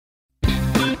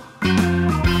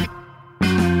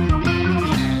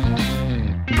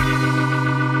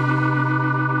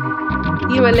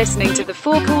are listening to the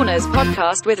Four Corners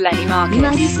podcast with Lenny Marcus. You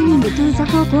are listening to the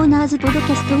Four Corners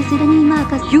podcast with Lenny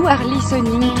Marcus. You are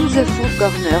listening to the Four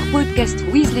Corners podcast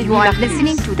with Lenny You are Marcus.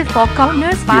 listening to the Four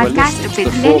Corners podcast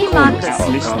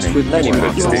with Lenny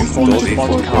Marcus. You are listening to the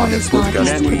Four Corners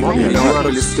podcast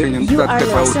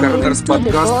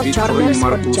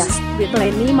with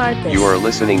Lenny Marcus. You are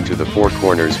listening to the Four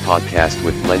Corners podcast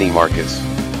with Lenny Marcus.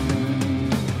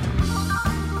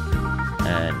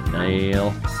 And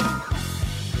Neil.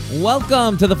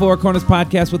 Welcome to the Four Corners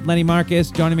podcast with Lenny Marcus.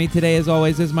 Joining me today, as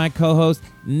always, is my co-host,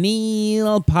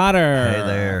 Neil Potter. Hey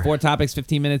there. 4 topics,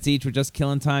 15 minutes each. We're just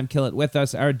killing time. Kill it with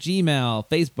us. Our Gmail,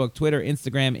 Facebook, Twitter,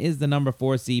 Instagram is the number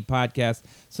 4C podcast.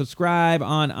 Subscribe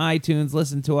on iTunes.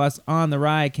 Listen to us on the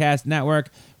Riotcast Network,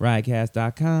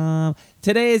 riotcast.com.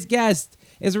 Today's guest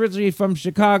is originally from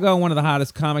Chicago, one of the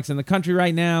hottest comics in the country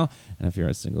right now. And if you're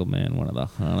a single man, one of the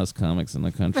hottest comics in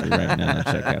the country right now,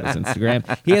 check out his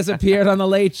Instagram. He has appeared on The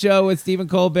Late Show with Stephen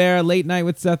Colbert, Late Night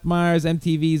with Seth Meyers,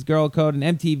 MTV's Girl Code, and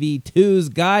MTV2's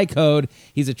Guy Code.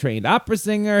 He's a trained opera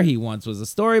singer. He once was a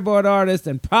storyboard artist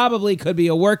and probably could be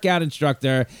a workout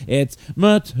instructor. It's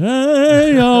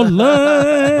Mateo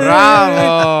Lane.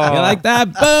 Bravo! You like that?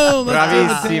 Boom!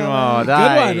 Bravissimo! Good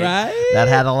Dai. one, right? That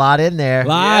had a lot in there.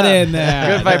 Lot in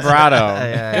there. Good vibrato.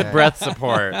 Yeah. Good breath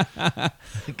support.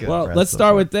 Good Well, breath let's start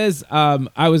support. with this.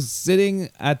 I was sitting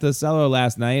at the cellar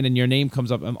last night, and your name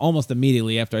comes up almost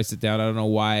immediately after I sit down. I don't know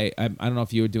why. I don't know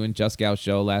if you were doing Just Gal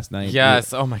show last night.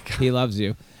 Yes. Oh my God. He loves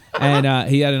you. And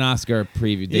he had an Oscar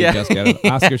preview. Dave Yeah. Just got an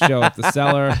Oscar show at the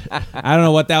cellar. I don't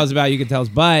know what that was about. You can tell us.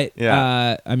 But,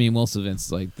 Yeah. I mean, Will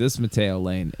Savint's like, this Mateo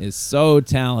Lane is so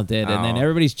talented. And then Oh.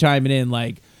 everybody's chiming in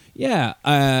like, yeah,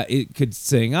 it could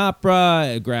sing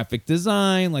opera, graphic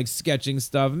design, like sketching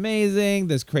stuff, amazing.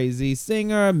 This crazy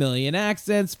singer, 1 million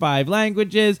accents, 5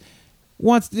 languages.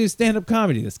 Wants to do stand-up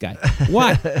comedy, this guy.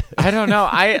 Why? I don't know.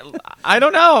 I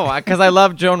don't know because I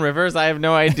love Joan Rivers. I have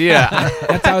no idea.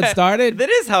 That's how it started? That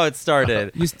is how it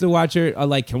started. Used to watch her,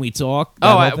 like, Can We Talk? That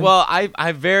Oh, whole thing? well,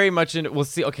 I very much we'll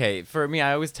see. Okay, for me,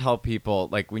 I always tell people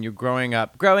like when you're growing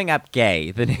up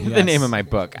gay, the name of my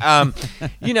book.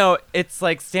 You know, it's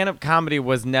like stand-up comedy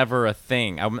was never a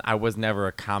thing. I was never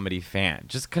a comedy fan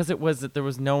just because there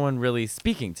was no one really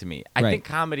speaking to me. I Right. think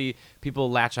comedy people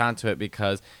latch onto it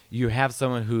because you have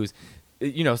someone who's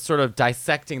sort of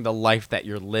dissecting the life that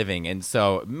you're living. And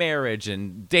so marriage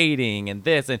and dating and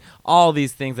this and all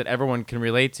these things that everyone can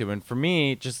relate to. And for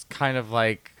me, just kind of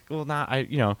like, well, I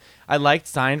liked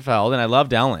Seinfeld and I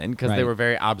loved Ellen because they Right. were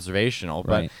very observational.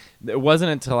 But Right. it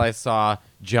wasn't until I saw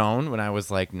Joan when I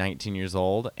was like 19 years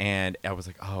old and I was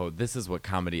like, oh, this is what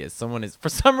comedy is. Someone is, for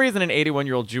some reason, an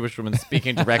 81-year-old Jewish woman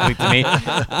speaking directly to me.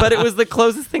 But it was the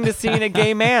closest thing to seeing a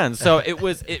gay man. So it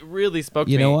really spoke to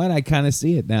me. You know what? I kind of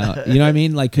see it now. You know what I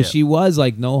mean? Like, because she was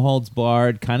like no holds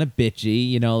barred, kind of bitchy,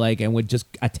 you know, like, and would just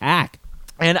attack.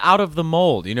 And out of the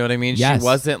mold, you know what I mean? Yes. She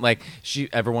wasn't like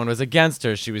everyone was against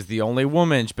her. She was the only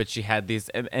woman, but she had these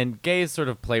and gays sort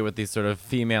of play with these sort of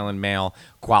female and male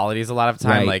qualities a lot of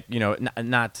time. Right. Like,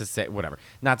 not to say whatever,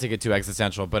 not to get too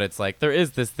existential, but it's like there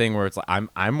is this thing where it's like I'm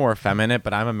more effeminate,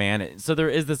 but I'm a man. So there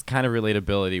is this kind of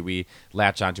relatability we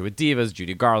latch onto with divas,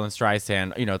 Judy Garland,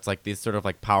 Streisand. You know, it's like these sort of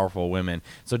like powerful women.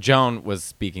 So Joan was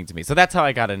speaking to me. So that's how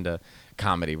I got into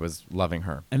comedy, was loving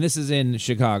her. And this is in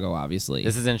Chicago, obviously.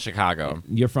 This is in Chicago.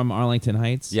 You're from Arlington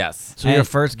Heights? Yes. So your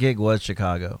first gig was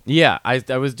Chicago. Yeah, I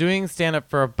was doing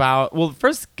stand-up for the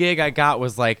first gig I got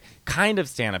was like kind of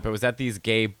stand-up. It was at this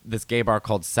gay bar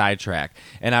called Sidetrack.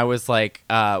 And I was like,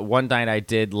 one night I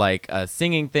did like a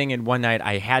singing thing and one night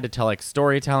I had to tell like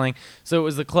storytelling. So it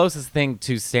was the closest thing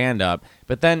to stand-up.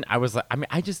 But then I was like,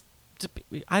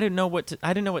 I didn't know what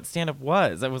stand-up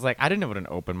was. I was like, I didn't know what an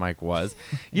open mic was.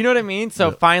 You know what I mean? So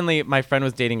finally, my friend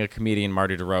was dating a comedian,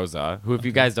 Marty DeRosa, who, if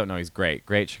you guys don't know, he's great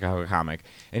Chicago comic.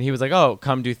 And he was like, oh,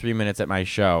 come do 3 minutes at my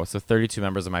show. So 32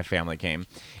 members of my family came.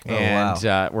 And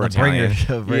we're Italian.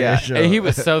 Bring your show. And he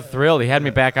was so thrilled. He had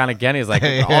me back on again. He was like,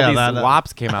 all these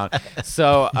wops came out.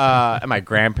 So, and my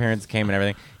grandparents came and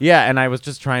everything. Yeah, and I was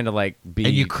just trying to like be...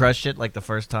 And you crushed it like the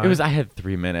first time? I had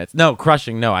 3 minutes. No,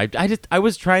 crushing. No, I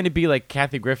was trying to be like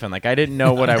Kathy Griffin. Like I didn't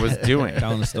know what I was doing.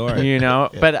 Telling the story. You know?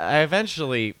 Yeah. But I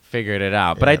eventually figured it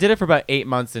out. But I did it for about 8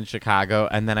 months in Chicago,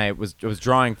 and then I was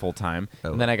drawing full time.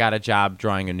 And then I got a job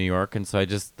drawing in New York, and so I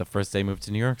just the first day moved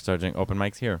to New York, started doing open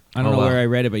mics here. I don't know where I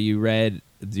read it, but you read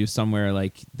somewhere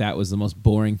like that was the most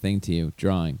boring thing to you,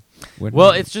 drawing.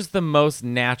 Well, it's just the most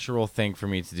natural thing for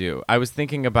me to do. I was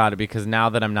thinking about it because now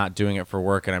that I'm not doing it for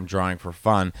work and I'm drawing for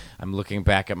fun, I'm looking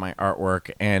back at my artwork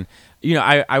and, you know,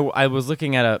 I was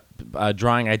looking at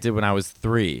drawing I did when I was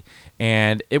 3,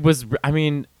 and it was. I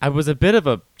mean, I was a bit of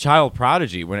a child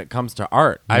prodigy when it comes to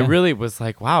art. I Yeah. really was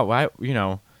like, wow, why,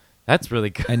 that's really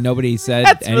good. And nobody said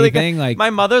That's really anything. good. Like My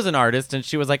mother's an artist, and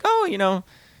she was like, oh,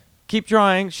 keep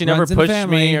drawing. She never Runs in the pushed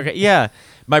me. family. Yeah.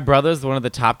 My brother's one of the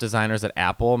top designers at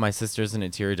Apple. My sister's an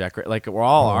interior decorator. Like, we're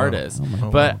all artists.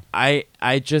 But I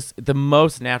just, the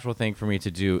most natural thing for me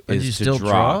to do And is you to still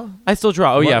draw? I still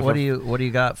draw. Oh, what, yeah. What do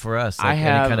you got for us? I Like,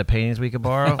 have- any kind of paintings we could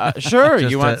borrow? Sure.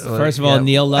 Just You want to- first of all, yeah.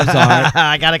 Neil loves art.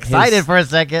 I got excited His- for a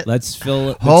second. Let's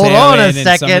fill. Hold Mateo on in a and some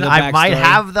of second. the I might backstory.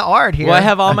 have the art here. Well, I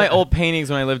have all my old paintings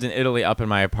when I lived in Italy up in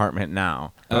my apartment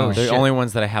now. Oh, They're shit. the only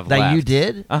ones that I have that left. you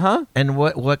did. Uh-huh. And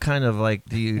what kind of like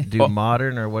do you do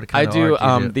modern or what kind I of do art do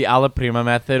you do? the alla prima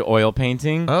method oil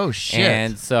painting. Oh shit!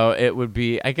 And so it would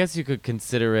be, I guess you could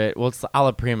consider it, well, it's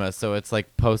alla prima, so it's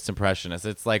like post-impressionist.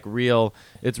 It's like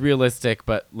it's realistic,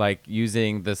 but like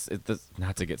using this,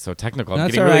 not to get so technical, I'm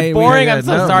That's getting all really right. boring, Yeah, I'm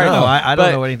so no, sorry. no, I don't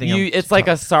But know anything I'm it's like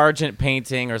a Sargent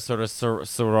painting or sort of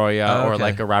Sorolla Oh, or okay.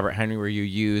 like a Robert Henry where you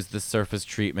use the surface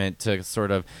treatment to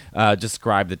sort of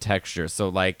describe the texture. So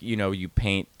like, you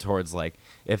paint towards like,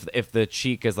 if the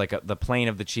cheek is like the plane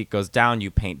of the cheek goes down, you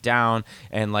paint down,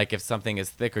 and like if something is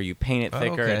thicker, you paint it Oh,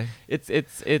 thicker. okay. It's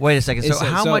Wait a second. So It's-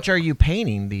 how so- much are you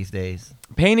painting these days?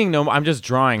 painting. No, I'm just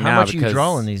drawing How now. much are you because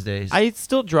drawing these days? I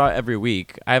still draw every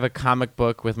week. I have a comic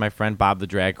book with my friend Bob the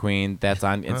Drag Queen that's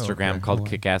on Instagram okay. called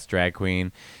Kick-Ass Drag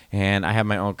Queen, and I have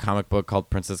my own comic book called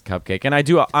Princess Cupcake. And I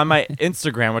do on my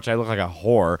Instagram, which I look like a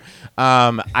whore.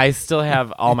 I still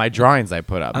have all my drawings I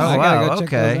put up. Oh, I gotta go check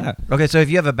those out. Okay, so if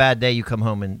you have a bad day, you come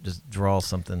home and just draw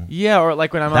something. Yeah, or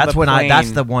like when I'm on That's the when plane.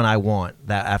 that's the one I want.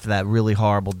 That after that really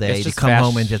horrible day, It's to just come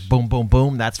home and fashion. just boom, boom,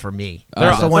 boom. That's for me. They're,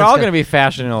 That's the they're one all that's going to be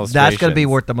fashion illustrations. That's going to be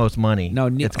worth the most money. No,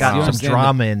 it's you got some understand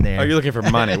drama in there. Oh, you're looking for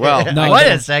money. Well, No, Wait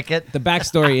no. a second. The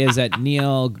backstory is that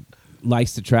Neil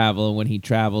likes to travel, and when he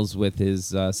travels with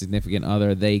his significant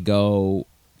other, they go,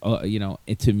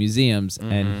 into museums,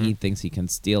 and he thinks he can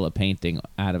steal a painting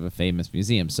out of a famous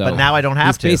museum. So, But now I don't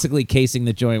have he's to. basically casing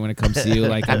the joint when it comes to you.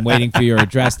 Like, I'm waiting for your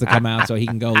address to come out so he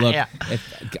can go look. Yeah.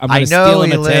 I'm I going to know steal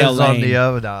he a Mateo lives on Lane. the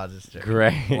other. No, just joking.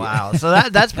 great. Wow. So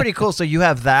that's pretty cool. So you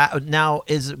have that now.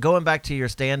 Is going back to your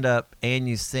stand up and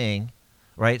you sing,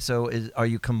 right? So are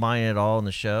you combining it all in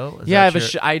the show? Is Yeah, I that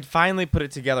have your- I finally put it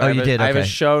together. Oh, I have you a- did? I have a Okay.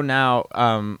 show now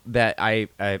that I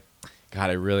God,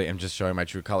 I really am just showing my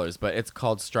true colors, but it's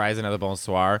called Streisand at the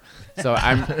Bonsoir. So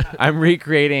I'm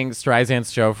recreating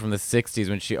Streisand's show from the '60s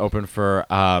when she opened for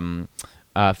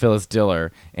Phyllis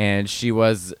Diller, and she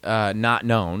was not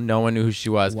known. No one knew who she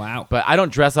was. Wow. But I don't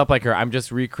dress up like her. I'm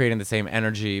just recreating the same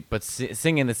energy, but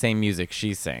singing the same music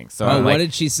she sang. So Oh, like, what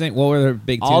did she sing? What were her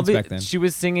big tunes back then? she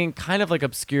was singing kind of like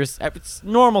obscure, it's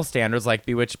normal standards like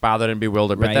Bewitched, Bothered, and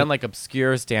Bewildered, but Right. then like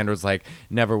obscure standards like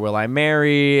Never Will I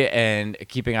Marry and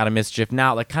Keeping Out of Mischief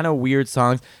Now, like kind of weird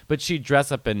songs. But she'd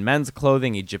dress up in men's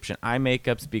clothing, Egyptian eye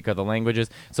makeup, speak other languages.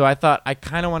 So I thought I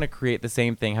kind of want to create the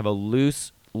same thing, have a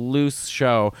loose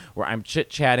show where I'm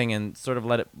chit-chatting and sort of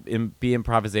let it be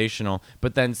improvisational,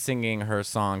 but then singing her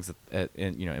songs in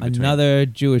between. Another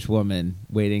Jewish woman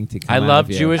waiting to come I out love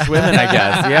of you. Jewish women, I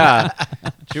guess.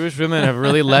 Yeah. Jewish women have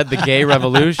really led the gay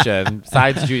revolution,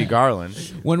 besides Judy Garland.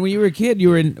 When you were a kid, you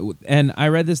were in, and I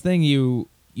read this thing.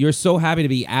 You're so happy to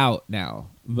be out now.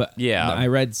 But Yeah. I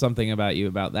read something about you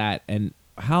about that. And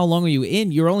how long were you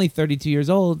in? You're only 32 years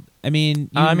old. I mean,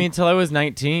 Till I was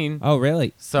 19. oh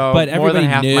really? So but more than everybody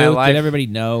half knew. my life. Did everybody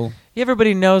know?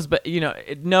 Everybody knows, but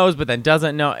it knows, but then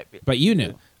doesn't know. But you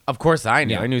knew, Of course, I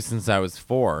knew. Yeah. I knew since I was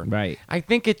 4. right? I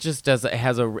think it just does.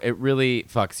 It really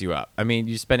fucks you up. I mean,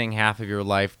 you're spending half of your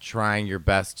life trying your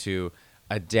best to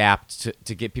adapt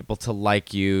to get people to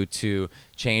like you, to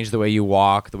change the way you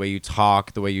walk, the way you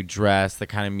talk, the way you dress, the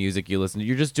kind of music you listen to.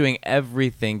 You're just doing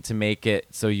everything to make it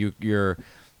so you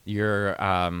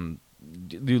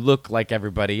look like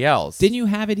everybody else. Didn't you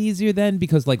have it easier then?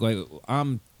 Because like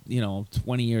I'm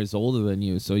 20 years older than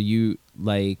you, so you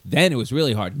like then it was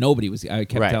really hard. Nobody was. I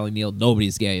kept Right. telling Neil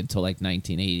nobody's gay until like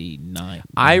 1989.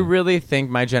 I really think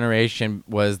my generation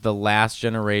was the last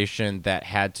generation that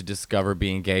had to discover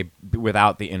being gay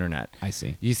without the internet. I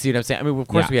see. You see what I'm saying? I mean, of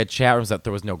course, Yeah. we had chat rooms that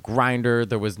there was no Grindr,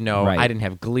 there was no. Right. I didn't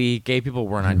have Glee. Gay people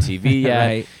weren't on TV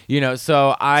yet. Right.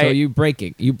 So I. So you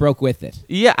broke with it.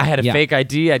 Yeah, I had a Yeah. fake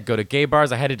ID. I'd go to gay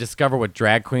bars. I had to discover what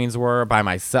drag queens were by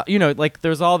myself. Like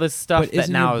there's all this stuff But that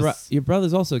isn't now your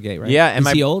brother's also gay, right? Yeah, and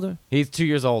is he older? He's 2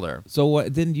 years older. So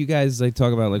what? Didn't you guys like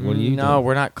talk about like what are you? No, doing?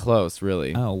 we're not close,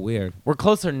 really. Oh, weird. We're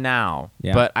closer now,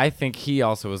 Yeah. but I think he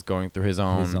also was going through his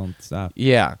own. His own stuff.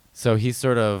 Yeah. So he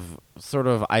sort of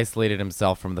isolated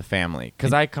himself from the family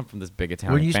because I come from this big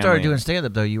Italian When you family. started doing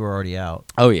stand-up, though, you were already out.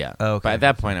 Oh yeah. Oh, okay. But at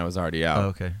that point, I was already out. Oh,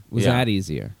 okay. Was Yeah. that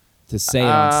easier to say it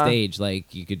on stage?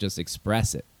 Like you could just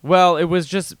express it. Well, it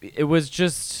was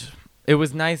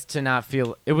nice to not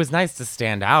feel. It was nice to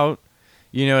stand out.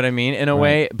 You know what I mean, in a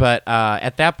way. But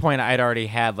at that point, I'd already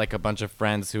had like a bunch of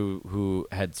friends who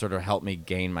had sort of helped me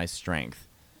gain my strength.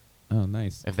 Oh,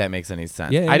 nice. If that makes any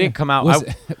sense. Yeah, I didn't come out.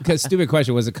 Because stupid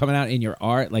question, was it coming out in your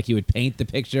art? Like you would paint the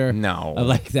picture? No. Of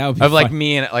like that would be Of like fun.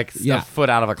 me and like Yeah. a foot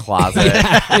out of a closet,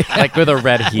 like with a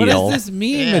red heel. What does this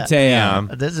mean, Yeah. Mateo? Yeah.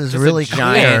 This is Just really a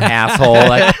giant clear. asshole.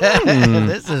 Like,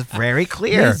 This is very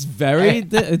clear. It's very,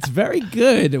 it's very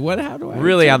good. How do I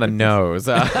really on the nose.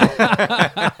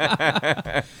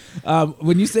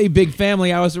 When you say big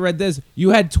family, I also read this.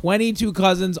 You had 22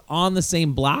 cousins on the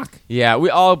same block. Yeah, we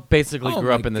all basically Oh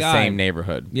grew up my in the God. same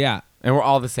neighborhood, Yeah, and we're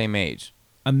all the same age.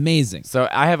 amazing. So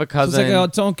I have a So it's cousin. like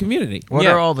its own community. What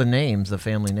Yeah. are all the names, the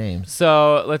family names?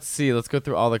 So let's see. Let's go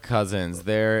through all the cousins.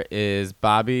 There is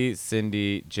Bobby,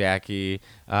 Cindy, Jackie.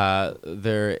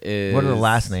 There is. What are the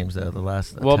last names, though? The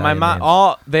last. Well, my Italian mom.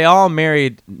 names? They all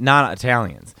married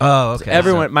non-Italians. Oh, okay.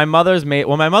 Everyone. My mother's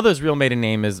my mother's real maiden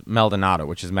name is Maldonado,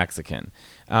 which is Mexican.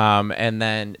 And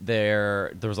then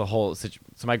there was a whole. So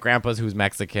my grandpa's, who's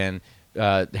Mexican,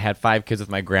 had 5 kids with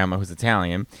my grandma, who's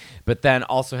Italian, but then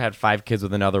also had 5 kids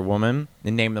with another woman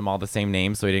and named them all the same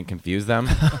name so he didn't confuse them.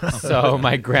 So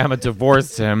my grandma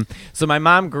divorced him. So my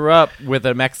mom grew up with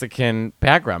a Mexican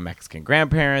background, Mexican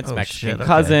grandparents, Oh, Mexican shit, okay.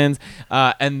 cousins,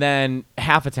 and then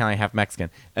half Italian, half Mexican.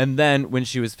 And then when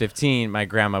she was 15, my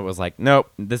grandma was like, nope,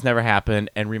 this never happened,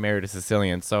 and remarried a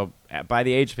Sicilian. So by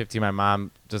the age of 15, my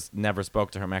mom just never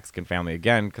spoke to her Mexican family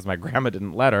again because my grandma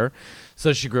didn't let her.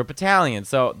 So she grew up Italian.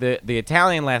 So the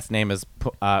Italian last name is,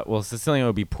 Sicilian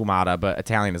would be Pumata, but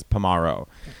Italian is Pomaro.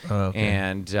 Oh, okay.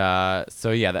 And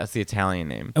so, yeah, that's the Italian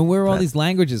name. And where are all these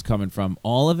languages coming from?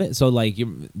 All of it? So, like,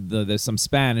 there's some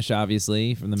Spanish,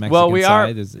 obviously, from the Mexican Well, we are.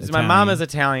 side. There's So my mom Italian. is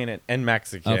Italian and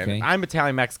Mexican. Okay. I'm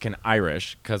Italian, Mexican,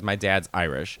 Irish because my dad's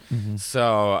Irish.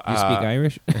 So You speak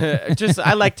Irish? just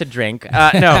I like to drink.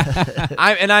 No,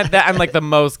 I'm like the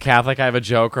most Catholic. I have a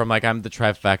joke where I'm like I'm the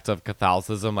trifecta of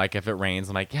Catholicism. Like if it rains,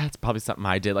 I'm like, yeah, it's probably something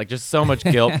I did. Like just so much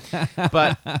guilt.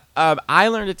 But I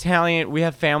learned Italian. We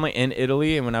have family in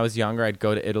Italy, and when I was younger, I'd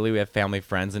go to Italy. We have family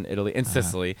friends in Italy, in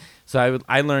Sicily. So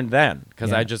I learned then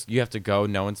because Yeah. you have to go.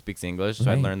 No one speaks English, so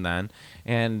I Right. learned then.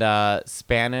 And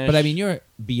Spanish. But I mean, you're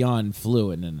beyond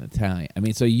fluent in Italian. I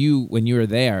mean, so when you were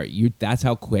there, that's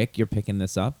how quick you're picking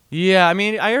this up. Yeah, I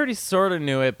mean, I already sort of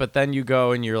knew it, but then you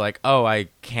go and you're like, oh, I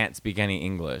can't speak any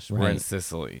English. We're in Right.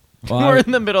 Sicily. Well, We're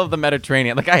in the middle of the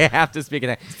Mediterranean. Like, I have to speak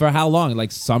it. For how long?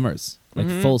 Like summers, like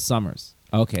full summers.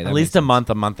 Okay, At least a month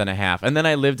and a half. And then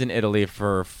I lived in Italy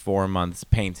for 4 months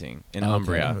painting in Okay.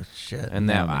 Umbria. Oh, shit. And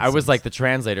That then makes I was sense. like the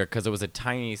translator because it was a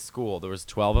tiny school. There was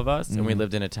 12 of us, and we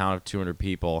lived in a town of 200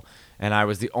 people. And I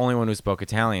was the only one who spoke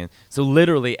Italian. So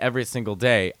literally every single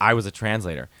day, I was a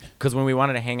translator. Because when we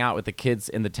wanted to hang out with the kids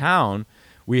in the town,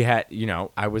 we had,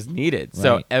 I was needed.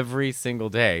 So Right. every single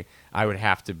day, I would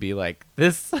have to be like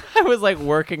this. I was like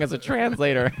working as a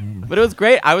translator, but it was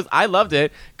great. I loved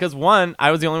it because 1,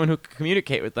 I was the only one who could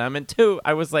communicate with them, and 2,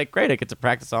 I was like, great, I get to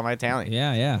practice all my Italian.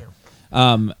 Yeah.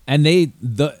 And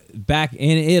back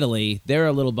in Italy, they're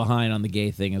a little behind on the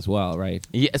gay thing as well, right?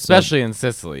 Yeah, especially in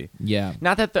Sicily. Yeah.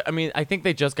 Not that I think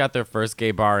they just got their first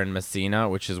gay bar in Messina,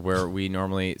 which is where we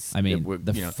normally. I mean,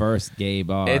 the first gay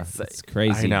bar. It's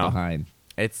crazy I know. behind.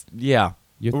 It's yeah.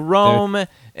 You're- Rome they're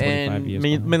 25 and years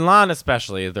behind. Milan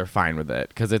especially, they're fine with it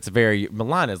because it's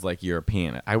Milan is like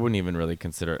European. I wouldn't even really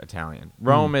consider it Italian.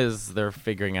 Rome is they're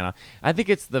figuring it out. I think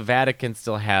it's the Vatican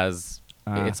still has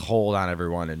its hold on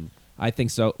everyone, and I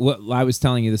think so. Well, I was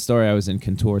telling you the story. I was in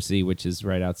Contorsi, which is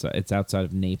right outside. It's outside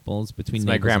of Naples, between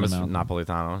my Naples grandma's and from Amalfi.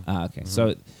 Napolitano. Okay,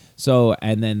 so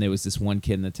and then there was this one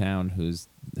kid in the town who's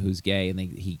gay, and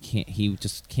he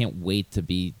just can't wait to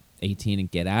be 18 and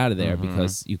get out of there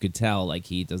because you could tell like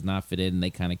he does not fit in. And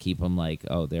they kind of keep him like,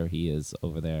 oh, there he is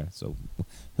over there, so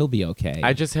he'll be okay.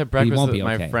 I just had He breakfast won't with be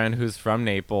my okay. friend who's from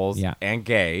Naples Yeah. and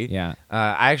gay. Yeah.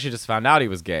 I actually just found out he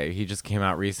was gay. He just came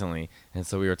out recently, and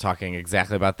so we were talking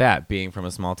exactly about that, being from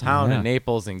a small town Yeah. in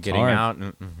Naples and getting hard.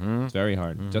 out. It's very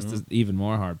hard, just as even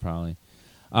more hard probably.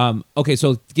 Okay,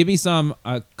 so give me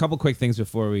a couple quick things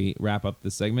before we wrap up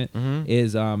this segment.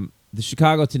 Is the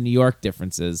Chicago to New York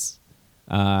differences?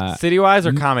 City-wise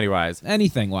or comedy-wise?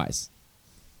 Anything wise.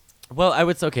 Well, I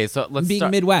would say, okay, so let's Being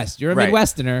start. Midwest, you're a Right.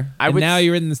 Midwesterner, I and would now s-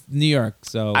 you're in New York.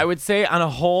 So I would say on a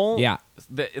whole, Yeah.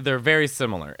 they're very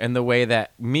similar in the way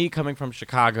that me coming from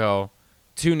Chicago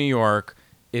to New York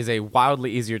is a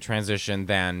wildly easier transition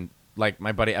than like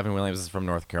my buddy Evan Williams is from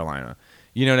North Carolina.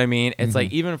 You know what I mean? It's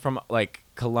like even from like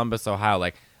Columbus, Ohio,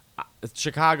 like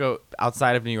Chicago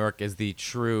outside of New York is the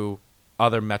true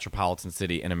other metropolitan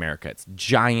city in America. It's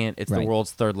giant. It's the Right.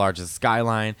 world's third largest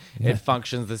skyline. It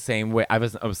functions the same way. I have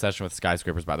an obsession with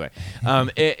skyscrapers, by the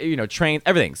way. Trains,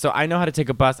 everything. So I know how to take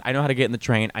a bus. I know how to get in the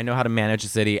train. I know how to manage a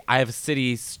city. I have a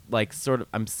city like sort of.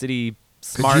 I'm city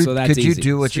smart. So that's could you easy.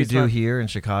 do what you Street do smart. here in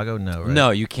Chicago? No, right? No,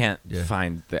 you can't Yeah.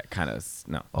 find that kind of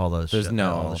no. All those. There's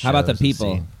no- all the How about the shows and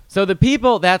people? scene. So the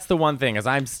people, that's the one thing, is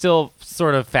I'm still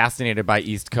sort of fascinated by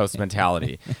East Coast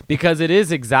mentality because it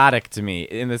is exotic to me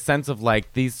in the sense of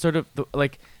like these sort of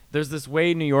like there's this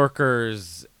way New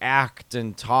Yorkers act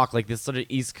and talk, like this sort of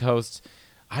East Coast.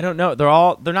 I don't know.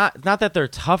 They're not that they're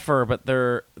tougher, but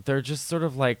they're just sort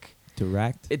of like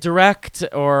Direct. direct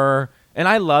and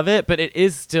I love it, but it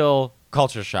is still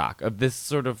culture shock of this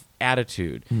sort of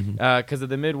attitude because of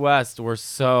the Midwest we're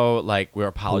so like we're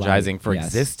apologizing for yes.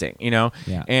 existing, Yeah.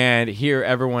 and here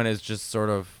everyone is just sort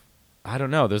of I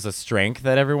don't know, there's a strength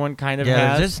that everyone kind of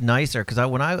Yeah, has. it's just nicer because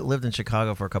when I lived in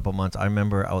Chicago for a couple months, I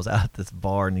remember I was out at this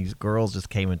bar and these girls just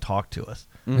came and talked to us,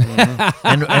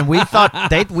 and we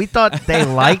thought they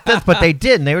liked us, but they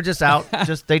didn't. They were just out,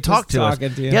 they talked to us.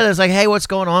 talking to you. Yeah, there's like, hey, what's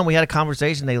going on? We had a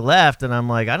conversation. They left, and I'm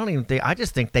like, I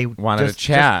just think they Wanted just, to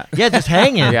chat. just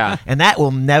hanging. Yeah. and that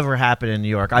will never happen in New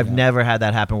York. I've never had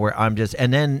that happen where I'm just,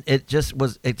 and then it just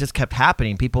kept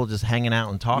happening. People just hanging out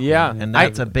and talking. Yeah. and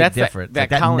that's a big that's that- difference. that Like,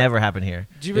 that Colin- never happened here.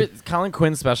 Do you Colin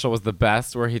Quinn's special was the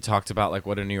best, where he talked about like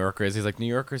what a New Yorker is. He's like, New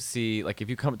Yorkers see, like, if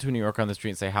you come to a New Yorker on the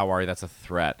street and say, "How are you?" that's a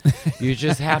threat. You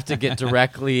just have to get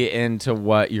directly into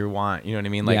what you want. You know what I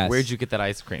mean? Like, Yes. where'd you get that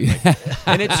ice cream? Like,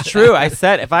 and it's true. I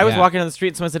said, if I was Yeah. walking down the street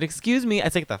and someone said, "Excuse me,"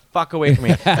 I'd say, "Get the fuck away from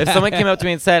me." If someone came up to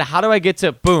me and said, "How do I get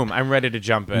to?" Boom, I'm ready to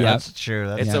jump in. Yep. That's true.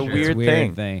 That's It's Yeah, a true. weird, weird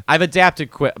thing. thing. I've adapted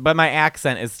quick, but my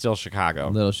accent is still Chicago.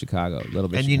 Little Chicago, a little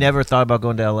bit. And you Chicago. never thought about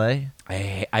going to L.A.?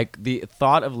 The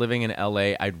thought of living in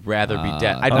LA, I'd rather be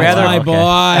dead. I'd That's rather my okay. boy.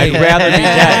 I'd rather be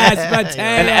dead. Yes, Mateo.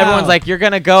 And everyone's like, "You're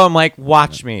gonna go." I'm like,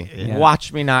 "Watch me, Yeah.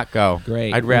 watch me not go."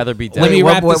 Great. I'd rather be dead. Let me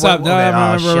Wait, wrap this up. No, I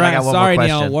remember shit, I right. got one Sorry, more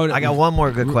Neil. question. What- I got one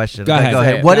more good question. Go ahead, Go say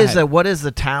ahead. it. What Go is ahead. the what is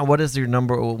the town? What is your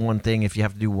number one thing if you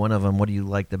have to do one of them? What do you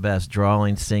like the best?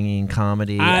 Drawing, singing,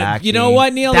 comedy, acting. You know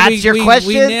what, Neil? That's your we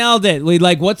question. nailed it. We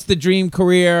like, what's the dream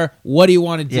career? What do you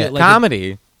want to do? Yeah. Like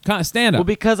Comedy. stand Well, up.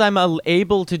 because I'm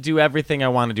able to do everything I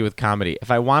want to do with comedy. If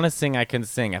I want to sing, I can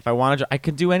sing. If I want to, I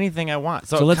can do anything I want.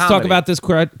 So So let's talk comedy. about this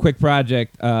quick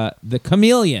project, The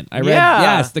Chameleon. I read, Yeah.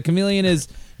 yes, The Chameleon is,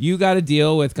 you got to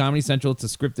deal with Comedy Central. It's a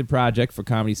scripted project for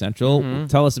Comedy Central. Mm-hmm.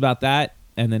 Tell us about that,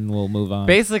 and then we'll move on.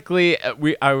 Basically,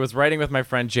 I was writing with my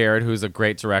friend Jared, who's a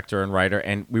great director and writer,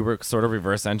 and we were sort of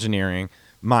reverse engineering.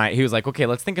 He was like, "Okay,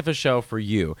 let's think of a show for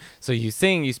you. So you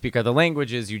sing, you speak other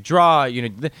languages, you draw.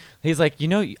 He's like,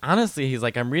 honestly, he's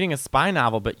like, I'm reading a spy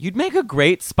novel, but you'd make a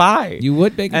great spy. You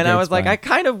would make a And I great was like, spy. I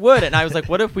kind of would. And I was like,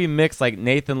 what if we mix like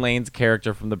Nathan Lane's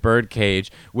character from The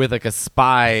Birdcage with like a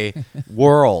spy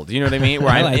world? You know what I mean?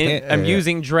 Where I like it. I'm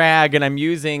using drag and I'm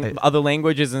using other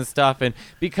languages and stuff. And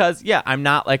because I'm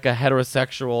not like a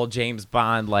heterosexual James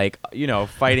Bond, like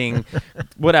fighting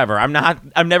whatever. I'm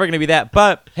never gonna be that.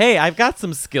 But hey, I've got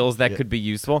some skills that could be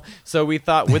useful. So we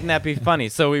thought, wouldn't that be funny?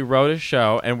 So we wrote a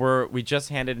show, and we just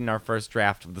handed in our first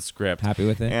draft of the script. Happy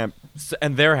with it?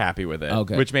 And they're happy with it,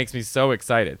 Okay. which makes me so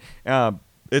excited.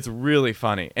 It's really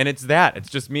funny, and it's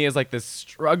just me as like this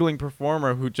struggling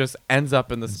performer who just ends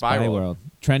up in the spy world.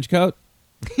 Trench coat?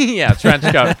 Yeah, trench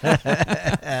coat.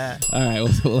 All right,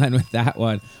 we'll end with that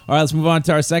one. All right, let's move on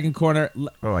to our second corner.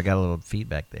 Oh, I got a little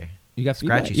feedback there. You got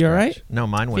Scratchy feedback? You all scratch. right? No,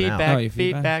 mine went Feedback. out. Oh, your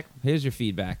Feedback. Here's your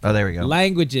feedback. Oh, there we go.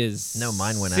 Languages. No,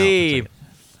 mine went See.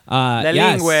 out. La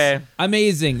yes. lingue.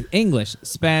 Amazing. English,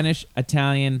 Spanish,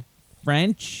 Italian,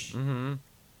 French, And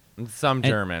some and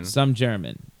German. some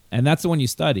German. And that's the one you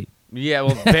studied. Yeah,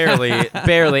 well,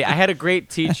 barely. I had a great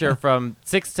teacher from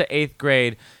 6th to 8th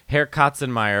grade, Herr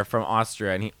Katzenmeier from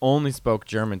Austria, and he only spoke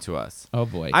German to us. Oh,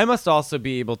 boy. I must also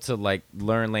be able to like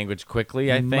learn language quickly,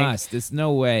 I You think. must. There's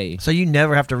no way. So you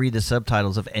never have to read the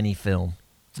subtitles of any film.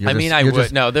 I mean, I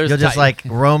would. No, there's You're just ti- like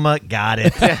Roma. Got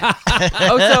it.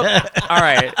 Oh, so all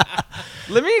right.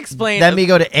 Let me explain. Let me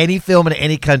go to any film in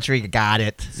any country. Got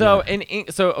it. So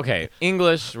okay,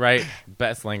 English, right?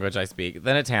 Best language I speak.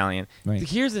 Then Italian. Right.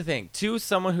 Here's the thing: to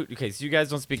someone who so you guys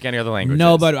don't speak any other languages.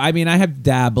 No, but I mean, I have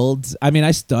dabbled. I mean,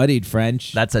 I studied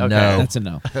French. That's a Okay. no. That's a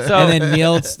no. So- and then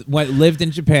Neil lived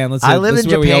in Japan. I live this in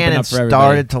is where we Japan open and up for everybody.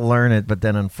 started to learn it, but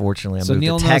then unfortunately I So moved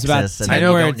Neil to knows about Texas. and 10 I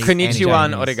don't words. need any Konnichiwa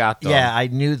and Chinese. arigato. Yeah, I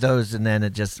knew those, and then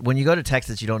it just when you go to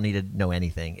Texas, you don't need to know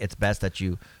anything. It's best that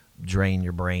you drain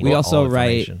your brain. We all also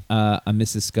write information. a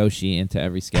Mrs. Scotia into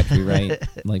every sketch we write.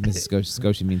 Like Mrs. Scotia.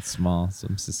 Scotia means small, so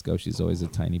Mrs. Scotia is always a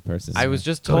tiny person. I was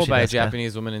just told by a Toshideska.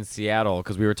 Japanese woman in Seattle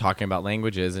because we were talking about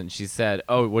languages, and she said,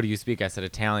 "Oh, what do you speak?" I said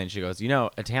Italian. She goes,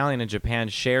 Italian and Japan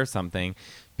share something.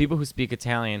 People who speak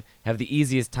Italian have the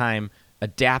easiest time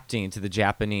adapting to the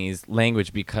Japanese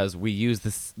language because we use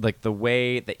this, like the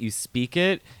way that you speak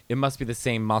it must be the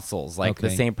same muscles, like the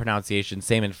Okay. same pronunciation,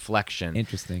 same inflection.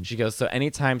 Interesting. She goes, so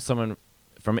anytime someone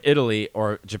from Italy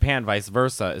or Japan, vice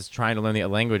versa, is trying to learn the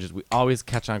languages, we always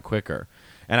catch on quicker.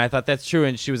 And I thought that's true.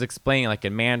 And she was explaining, like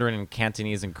in Mandarin and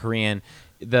Cantonese and Korean,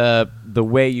 the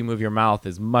way you move your mouth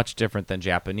is much different than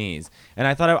Japanese. And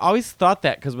I always thought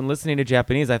that because when listening to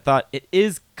Japanese, I thought it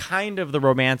is kind of the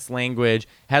Romance language,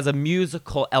 has a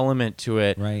musical element to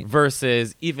it, Right.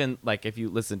 versus even like if you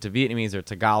listen to Vietnamese or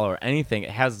Tagalog or anything, it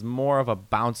has more of a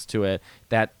bounce to it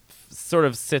that sort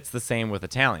of sits the same with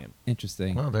Italian.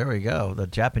 Interesting. Well, there we go. The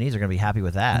Japanese are going to be happy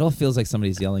with that. It all feels like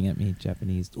somebody's yelling at me.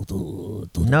 Japanese.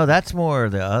 No, that's more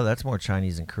that's more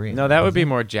Chinese and Korean. No, that would be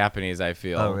more Japanese, I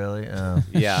feel. Oh, really? Oh,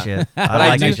 Yeah. Shit. But I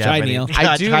like Nice the try, Japanese. Neil.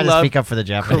 I do try to love speak up for the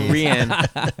Japanese. Korean.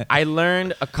 I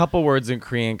learned a couple words in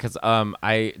Korean because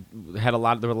I had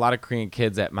there were a lot of Korean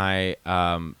kids at my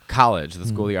college, the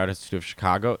School of the Art Institute of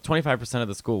Chicago. 25% of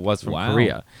the school was from Wow.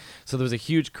 Korea. So there was a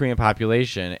huge Korean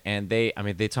population, and they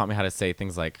taught me how to say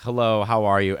things like "hello, how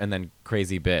are you," and then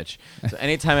 "crazy bitch." So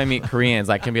anytime I meet Koreans,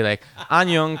 I can be like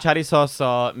 "안녕, 잘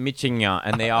있었어, 미친년,"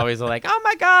 and they always are like, "Oh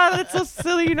my god, that's so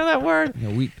silly, you know that word." You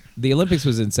know, the Olympics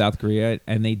was in South Korea,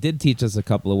 and they did teach us a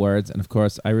couple of words, and of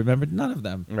course, I remembered none of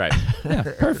them. Right. Yeah,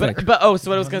 perfect. But so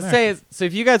what I was gonna say is, so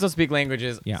if you guys don't speak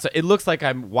languages, Yeah. so it looks like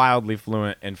I'm wildly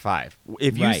fluent in 5.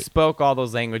 If you Right. spoke all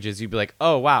those languages, you'd be like,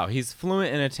 oh wow, he's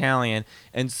fluent in Italian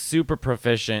and super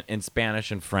proficient in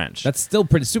Spanish and French. That's still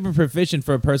pretty super proficient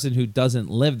for a person who doesn't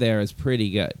live there. Is pretty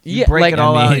good. You break it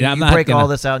all I out. mean, I'm You not break all gonna-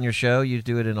 this out in your show. You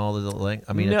do it in all the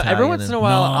Italian. every once in a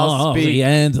while I'll speak.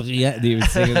 Do you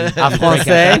sing it? En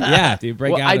français? Yeah. Do you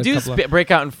break Well, out? I a do couple of-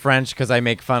 break out in French because I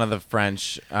make fun of the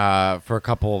French for a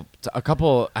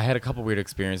couple. I had a couple weird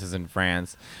experiences in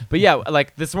France, but yeah,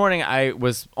 like this morning I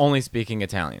was only speaking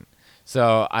Italian.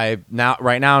 So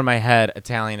right now in my head,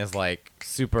 Italian is like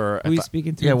super. Who are you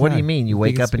speaking to? Yeah, what do you Italian? mean? You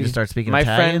wake can up and you speak- start speaking My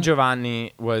Italian? friend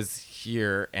Giovanni was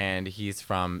here, and he's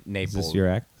from Is Naples. this your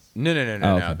ex? No, Oh,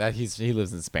 no. okay. That he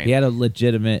lives in Spain. He had a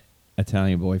legitimate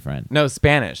Italian boyfriend. No,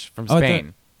 Spanish from Oh,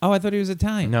 Spain. I thought he was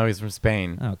Italian. No, he's from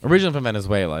Spain. Oh, okay. Originally from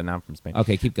Venezuela, now from Spain.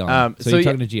 Okay, keep going. So so you're yeah-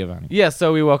 talking to Giovanni. Yeah,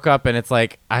 so we woke up and it's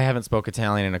like I haven't spoke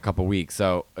Italian in a couple weeks,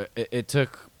 so it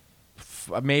took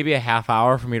maybe a half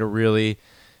hour for me to really,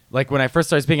 like when I first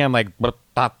started speaking, I'm like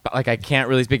I can't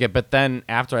really speak it, but then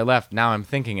after I left, now I'm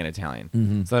thinking in Italian,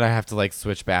 Mhm. so then I have to like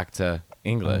switch back to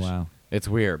English. Oh, wow. It's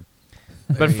weird.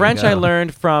 There But you French I go.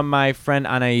 learned from my friend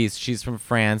Anaïs. She's from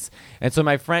France. And so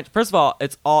my French, first of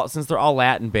all, since they're all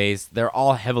Latin based, they're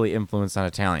all heavily influenced on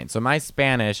Italian. So my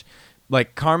Spanish,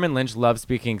 like Carmen Lynch loves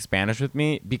speaking Spanish with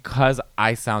me because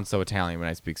I sound so Italian when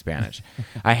I speak Spanish.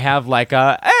 I have like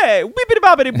a, hey, weepity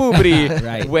boppity boopity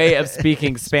Right. way of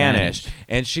speaking Spanish.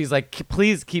 And she's like,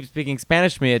 please keep speaking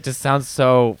Spanish to me. It just sounds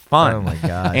so fun. Oh my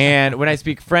gosh. And when I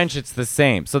speak French, it's the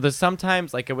same. So there's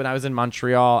sometimes, like when I was in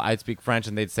Montreal, I'd speak French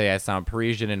and they'd say I sound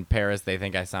Parisian. In Paris, they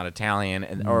think I sound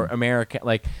Italian or American.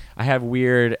 Like I have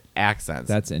weird accents.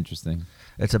 That's interesting.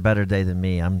 It's a better day than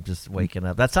me. I'm just waking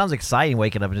up. That sounds exciting,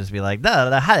 waking up and just be like,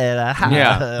 yeah.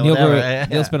 Yeah.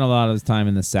 Neil spent a lot of his time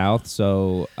in the South,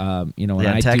 so when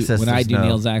Yeah, I Texas, do there's no-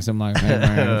 Neil's accent, I'm like,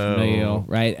 hey, Neil,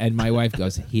 right? And my wife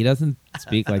goes, he doesn't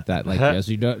speak like that. Like, yes,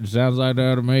 he does. It sounds like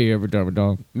that to me every time I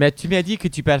talk. Mais tu m'as dit que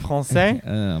tu parles français?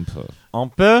 Pff. Un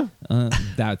peu?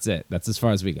 That's it. That's as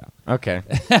far as we go. Okay.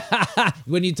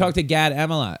 When you talk to Gad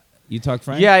Emelat, you talk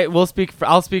French? Yeah,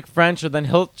 I'll speak French, or then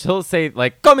he'll say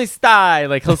like "Come stai?"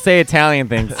 Like he'll say Italian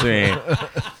things to me.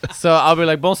 So I'll be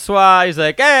like "Bonsoir." He's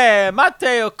like, "Hey,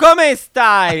 Matteo, come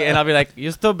stai?" And I'll be like,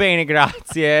 "Io sto bene,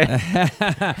 grazie."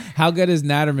 How good is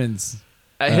Natterman's?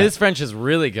 His French is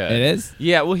really good. It is?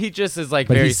 Yeah. Well, he just is like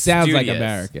But very he sounds like studious.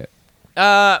 American.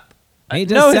 No, He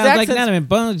just his sounds like accent's- Natterman.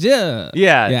 Bonjour.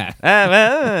 Yeah.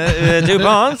 Tu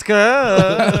penses que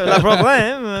le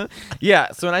problème?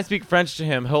 Yeah. So when I speak French to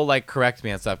him, he'll like correct me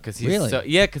and stuff because he's Really?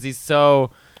 because he's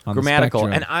so On the grammatical,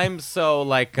 spectrum. and I'm so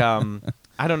like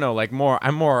I don't know, like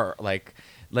I'm more like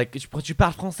je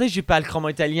parle français, je parle comme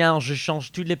italien, je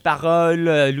change toutes les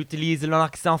paroles, j'utilise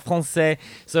l'accent français.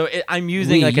 So I'm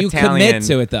using like you Italian. commit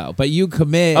to it though, but you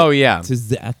commit. Oh, yeah. to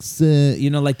the accent.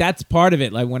 Like that's part of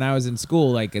it. Like when I was in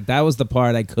school, like that was the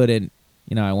part I couldn't.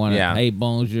 I want to. Yeah. Hey,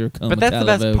 bonjour, come But that's the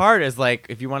best televo. part is like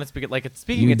if you want to speak it like it's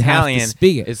speaking You'd have to Italian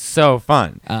speak it. is so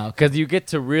fun Oh, okay. because you get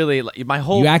to really like, my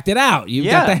whole You act it out. You've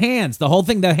got Yeah. the hands. The whole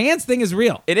thing. The hands thing is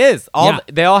real. it is Yeah.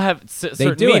 they all have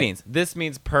certain do it. meanings. This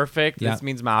means perfect. Yeah. This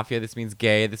means mafia. This means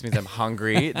gay. This means I'm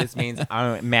hungry. This means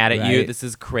I'm mad at you. Right. This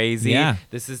is crazy. Yeah.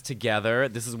 This is together.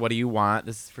 This is what do you want.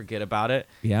 This is forget about it.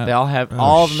 Yeah. They all have Oh,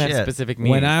 all of them have shit. specific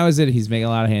meanings. When I was he's making a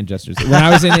lot of hand gestures. When I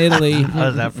was in Italy,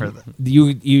 How's that for the?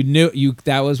 you knew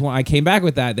that was when I came back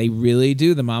with that. They really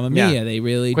do the Mamma Mia. Yeah. They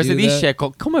really Cosa do. dice?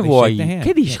 Come They vuoi? shake their hand.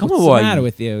 Che dici? Yeah, Come what's vuoi? the matter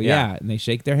with you? Yeah. Yeah. And they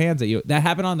shake their hands at you. That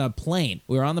happened on the plane.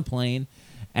 We were on the plane,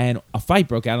 and a fight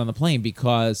broke out on the plane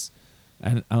because,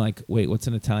 and I'm like, wait, what's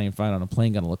an Italian fight on a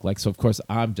plane gonna look like? So of course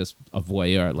I'm just a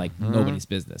voyeur, like nobody's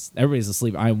business. Everybody's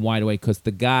asleep. I'm wide awake because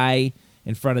the guy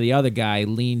in front of the other guy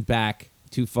leaned back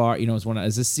too far. It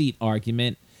was a seat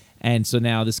argument. And so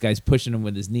now this guy's pushing him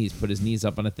with his knees, put his knees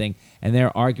up on a thing, and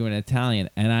they're arguing in Italian.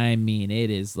 And I mean,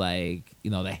 it is like,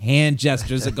 the hand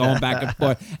gestures are going back and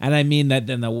forth. And I mean that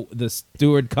then the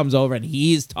steward comes over and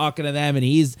he's talking to them and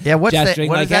he's What's that- gesturing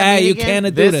what like, does that hey, mean you again?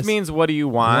 can't do This means what do you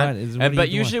want? What do But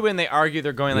you usually when they argue,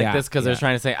 they're going like Yeah, this because they're yeah.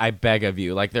 trying to say, I beg of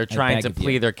you. Like they're trying beg to of you.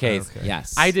 plead their case. Okay.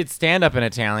 Yes. I did stand up in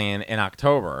Italian in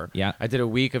October. Yeah. I did a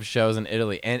week of shows in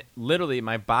Italy. And literally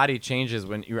my body changes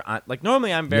when you're on. Like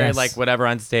normally I'm very Yes. like whatever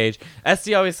on stage.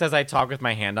 Esty always says I talk with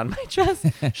my hand on my chest.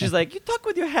 She's like, you talk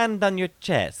with your hand on your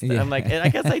chest. And Yeah. I'm like, and I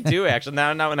guess I do actually.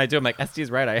 Now when I do, I'm like,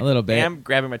 Esty's right. I A little bit. am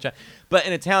grabbing my chest. But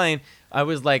in Italian, I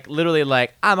was like literally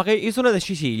like, ma che io sono da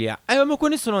Sicilia. Ma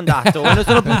quando sono andato? Quando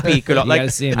sono più piccolo. You Like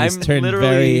gotta see him. He's I'm turned literally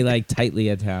very like tightly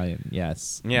Italian.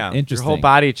 Yes. yeah. Interesting. Your whole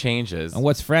body changes. And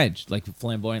what's French? Like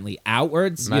flamboyantly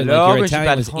outwards? Ma You're alors, like your quand tu Italian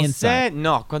parles was français, inside.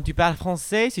 non, quand tu parles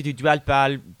français, c'est tu dois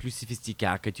parler plus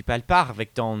sophistiqué, que tu parles pas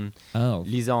avec ton Oh.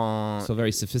 lisant. So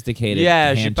very sophisticated.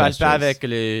 Yeah, je hand parle gestures. pas avec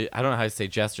le. I don't know how to say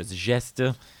gestures.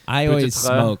 Geste. I always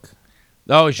peut-être, smoke.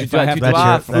 Oh, je If dois, I have tu to-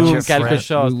 dois That's your fumer quelque French.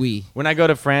 chose. Oui. When I go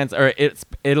to France or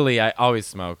Italy, I always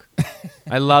smoke.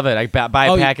 I love it. I buy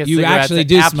a Oh, pack of you cigarettes. actually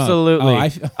do smoke. Absolutely. Oh,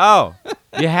 I Oh,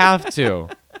 you have to.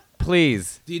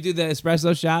 Please. Do you do the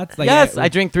espresso shots? Like, Yes, I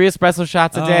drink 3 espresso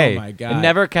shots a Oh, day. my God. And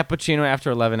never cappuccino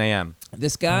after 11 a.m.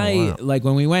 This guy, Oh, wow. like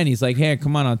when we went, he's like, "Here,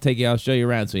 come on, I'll take you. I'll show you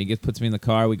around." So he puts me in the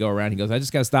car. We go around. He goes, "I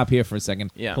just gotta stop here for a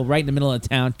second." Yeah. Pull right in the middle of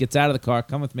town. Gets out of the car.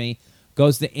 Come with me.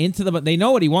 Goes into the. They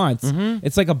know what he wants. Mm-hmm.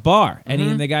 It's like a bar,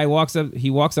 and the guy walks up. He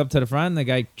walks up to the front. And the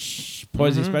guy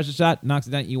pours Mm-hmm. the espresso shot, knocks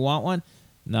it down. You want one?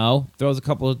 No. Throws a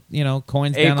couple,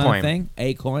 coins A down on coin. the thing.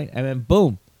 A coin, and then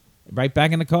boom, right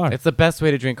back in the car. It's the best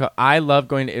way to drink coffee. I love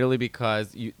going to Italy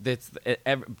because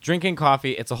drinking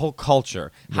coffee. It's a whole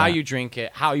culture. How Yeah. you drink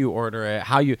it, how you order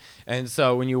it, and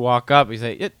so when you walk up, you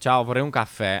say, "Ciao, vorrei un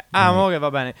caffè." Okay,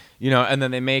 va bene. And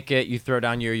then they make it. You throw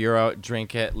down your euro,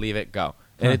 drink it, leave it, go,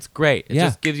 and Huh. it's great. It Yeah.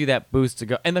 just gives you that boost to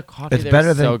go. And the coffee It's there better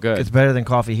is than so good. It's better than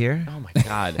coffee here. Oh my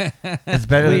god. It's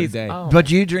better. Please. Than, Oh. But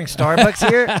you drink Starbucks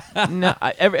here? No,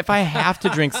 if I have to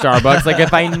drink Starbucks, like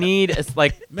if I need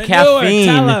Manure, caffeine,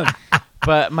 tell him.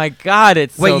 but my god,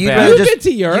 it's Wait, so you'd bad. rather You've just- been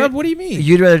to Europe. you- What do you mean?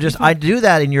 You'd rather just. I do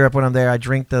that in Europe when I'm there. I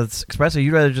drink the espresso.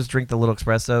 You'd rather just drink the little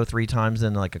espresso 3 times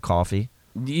than like a coffee.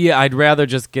 Yeah, I'd rather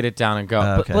just get it down and go.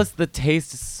 But Okay. plus, the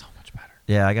taste is so much better.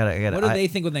 Yeah, I gotta. What do they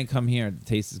think when they come here? The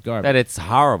taste is garbage. That it's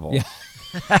horrible. Yeah.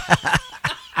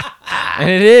 And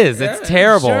it is. It's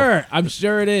terrible. Sure, I'm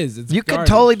sure it is. It's You could garbage.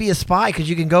 totally be a spy because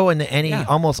you can go into Yeah.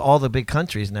 almost all the big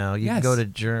countries now. You can Yes. go to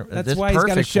Germany. That's this why he's got a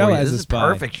perfect show for you. as This a is spy.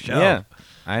 perfect show. Yeah,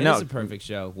 I It know. is a perfect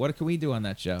show. What can we do on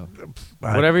that show?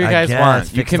 Whatever you I guys guess. want.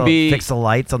 You Fix can the, be- fix the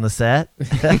lights on the set.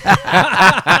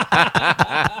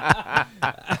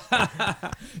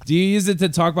 Do you use it to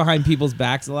talk behind people's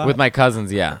backs a lot? With my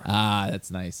cousins, yeah.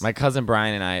 That's nice. My cousin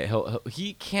Brian and I,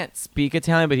 he can't speak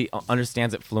Italian, but he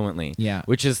understands it fluently. Yeah.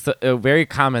 Which is a very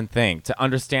common thing, to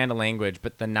understand a language,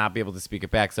 but then not be able to speak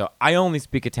it back. So I only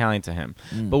speak Italian to him.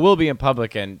 But we'll be in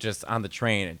public and just on the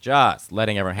train and just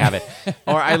letting everyone have it.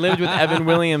 Or I lived with Evan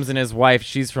Williams and his wife.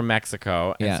 She's from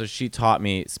Mexico. And Yeah. so she taught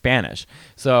me Spanish.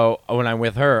 So when I'm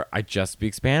with her, I just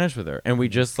speak Spanish with her. And we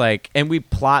just and we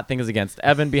plot things against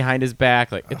Evan behind his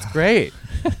back. Like, it's great.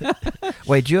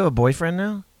 Wait, do you have a boyfriend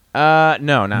now? No,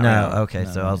 not No. really. Okay,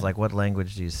 so I was like, what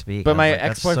language do you speak? But I was my like,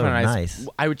 that's ex-boyfriend so and nice.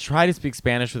 I would try to speak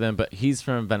Spanish with him, but he's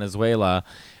from Venezuela,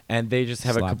 and they just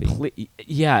have Sloppy. a complete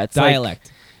it's Dialect.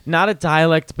 like, not a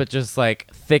dialect, but just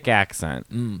like thick accent.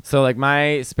 So like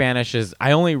my Spanish is,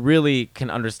 I only really can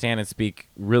understand and speak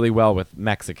really well with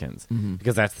Mexicans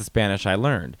because that's the Spanish I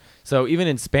learned. So even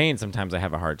in Spain, sometimes I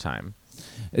have a hard time.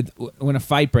 When a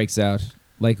fight breaks out,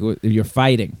 like you're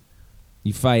fighting,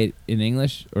 you fight in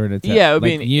English or in Italian? Yeah, it would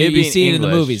be like in- you it'd be in see it in the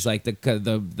English. movies, like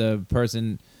the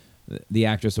person the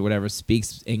actress or whatever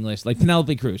speaks English, like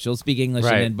Penelope Cruz. She'll speak English,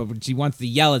 Right. and then, but when she wants to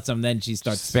yell at someone, then she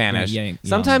starts Spanish. yelling.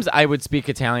 Sometimes I would speak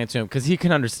Italian to him because he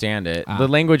can understand it. Ah. The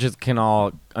languages can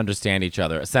all understand each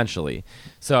other, essentially.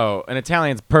 So an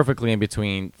Italian's perfectly in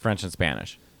between French and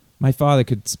Spanish. My father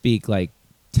could speak like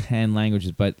 10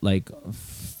 languages, but like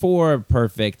 4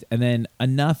 perfect, and then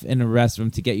enough in the rest of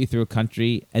them to get you through a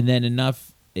country, and then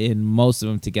enough in most of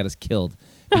them to get us killed,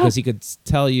 because he could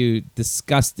tell you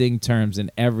disgusting terms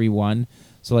in every one.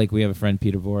 So like we have a friend,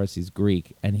 Peter Voris, he's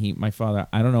Greek, and my father,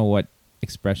 I don't know what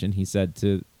expression he said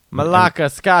to Malaka,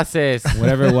 scases.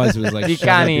 whatever it was like shut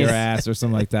up Dicanis. your ass or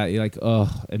something like that. You're like, oh,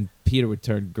 and Peter would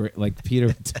turn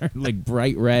like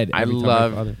bright red. I every time my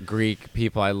love father- Greek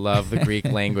people. I love the Greek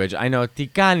language. I know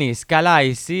Tikanis,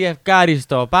 Kalai,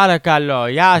 Efkaristo, Parakalo,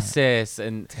 Yasis.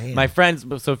 And Damn. my friends,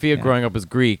 Sophia Yeah. growing up was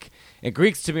Greek. And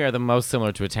Greeks to me are the most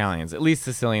similar to Italians, at least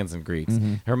Sicilians and Greeks.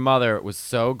 Mm-hmm. Her mother was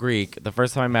so Greek. The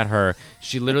first time I met her,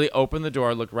 she literally opened the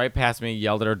door, looked right past me,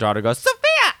 yelled at her daughter, goes,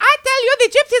 Sophia, I tell you, the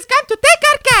gypsies come to take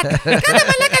our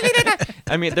cat.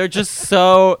 I mean,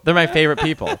 they're my favorite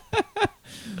people.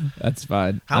 That's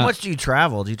fine. How much do you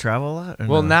travel? Do you travel a lot? or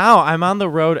Well, no? now I'm on the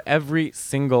road every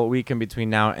single weekend between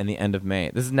now and the end of May.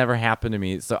 This has never happened to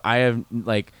me. So I have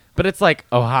but it's like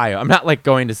Ohio. I'm not like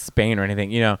going to Spain or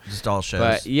anything, Just all shows.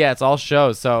 But yeah, it's all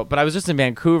shows. So, but I was just in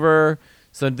Vancouver.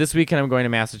 So this weekend I'm going to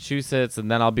Massachusetts, and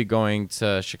then I'll be going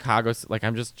to Chicago. Like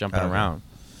I'm just jumping Okay. around.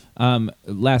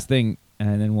 Last thing,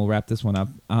 and then we'll wrap this one up.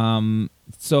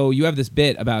 So you have this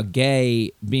bit about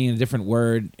gay being a different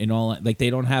word in all, like they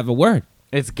don't have a word.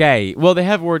 It's gay. Well, they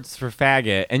have words for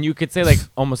faggot, and you could say like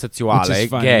homosexuale, Which is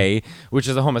funny. gay, which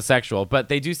is a homosexual, but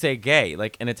they do say gay.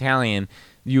 Like in Italian,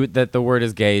 that the word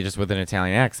is gay just with an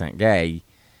Italian accent, gay.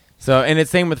 So, and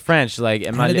it's same with French. Like,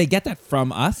 How did they get that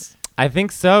from us? I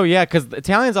think so, yeah, because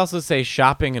Italians also say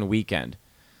shopping and weekend.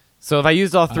 So if I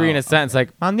used all three in a sentence,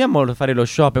 like andiamo a fare lo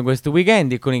shopping questo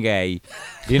weekend con i gay,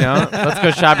 let's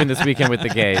go shopping this weekend with the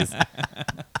gays.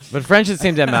 But French is the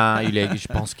same time, je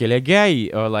pense qu'elle est gay,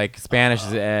 or like Spanish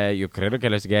is yo creo que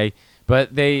él es gay.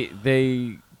 But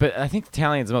but I think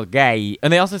Italians are most gay,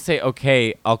 and they also say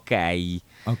okay. Okay.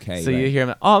 So right. you hear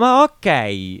them, oh, ma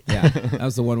okay. Yeah, that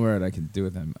was the one word I could do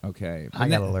with them. Okay. I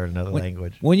gotta learn another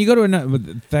language. When you go to another,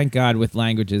 thank God with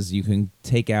languages, you can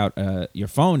take out your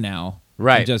phone now.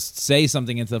 Right. And just say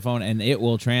something into the phone, and it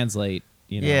will translate.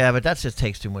 Yeah, but that just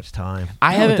takes too much time.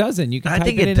 No, it doesn't. You can. I type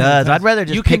think it it in does. and I'd rather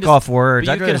just You can pick just- off words.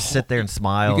 but you I'd rather can sit there and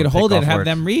smile. You could and hold pick it and off have words.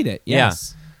 them read it. Yeah.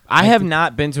 Yes. I have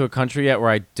not been to a country yet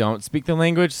where I don't speak the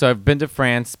language. So I've been to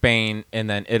France, Spain, and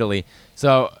then Italy.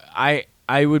 So I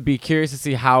would be curious to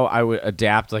see how I would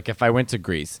adapt. Like if I went to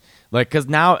Greece, like because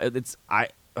now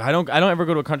I don't ever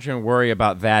go to a country and worry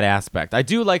about that aspect. I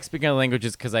do like speaking other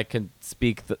languages because I can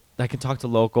I can talk to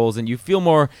locals, and you feel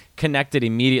more connected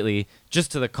immediately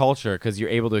just to the culture because you're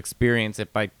able to experience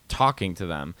it by talking to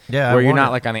them. Yeah, where I you're wanna-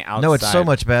 not like on the outside. No, it's so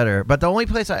much better. But the only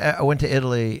place I went to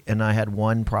Italy, and I had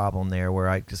one problem there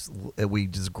where we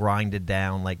just grinded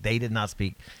down. Like they did not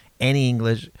speak any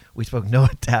English. We spoke no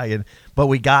Italian. But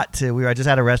we were just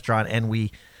at a restaurant, and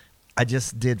I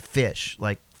just did fish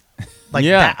like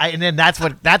Yeah. that, and then that's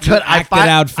what I acted find.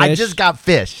 out I fish? just got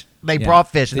fish. They Yeah.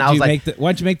 brought fish, and Did I was you like,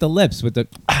 why don't you make the lips with the?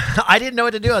 I didn't know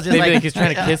what to do. I was just Maybe like, like he's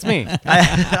trying to kiss me.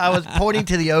 I was pointing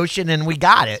to the ocean, and we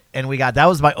got it. That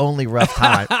was my only rough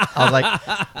time. I was like,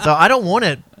 so I don't want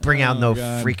to bring out no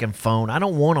God. freaking phone. I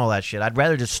don't want all that shit. I'd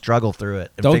rather just struggle through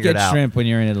it and Don't figure get it out. shrimp when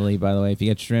you're in Italy. By the way, if you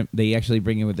get shrimp, they actually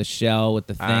bring it with the shell, with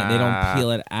the thing. They don't Ah. peel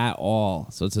it at all,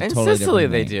 so it's a In totally Sicily,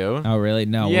 different they thing. do. Oh, really?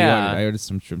 No. Yeah. I ordered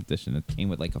some shrimp dish, and it came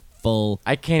with like a full.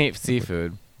 I can't eat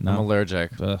seafood. No. I'm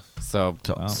allergic. Ugh. So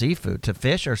To Wow. seafood, to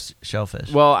fish or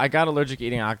shellfish? well, I got allergic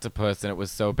eating octopus, and it was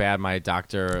so bad. My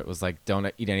doctor was like,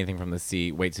 "Don't eat anything from the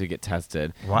sea. Wait till you get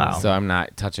tested." Wow. So I'm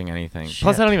not touching anything. Shit.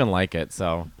 Plus, I don't even like it.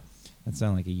 So That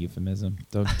sounds like a euphemism.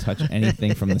 Don't touch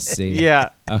anything from the sea. yeah.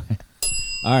 Okay.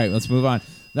 All right, let's move on.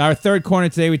 Now, our third corner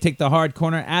today, we take the hard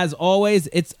corner. As always,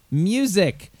 it's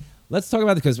music. Let's talk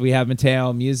about it because we have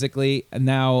Mateo musically. And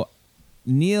now,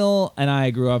 Neil and I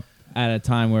grew up at a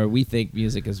time where we think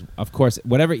music is, of course,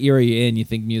 whatever era you're in, you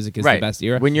think music is Right. the best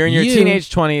era. When you're in your teenage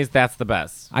 20s, that's the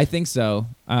best. I think so.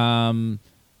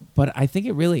 But I think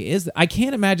it really is. I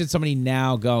can't imagine somebody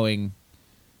now going,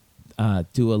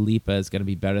 Dua Lipa is going to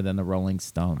be better than the Rolling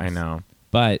Stones. I know,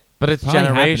 But but it's probably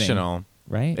happening, generational.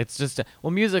 right? It's just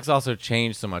music's also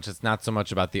changed so much. It's not so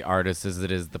much about the artist as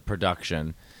it is the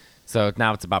production. So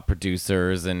now it's about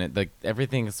producers, and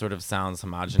everything sort of sounds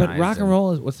homogenized. But rock and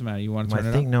roll is, what's the matter? You want to my turn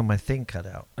it thing, up? no, my thing cut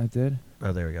out. I did.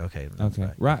 Oh, there we go. Okay. that's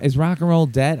Okay. right. Is rock and roll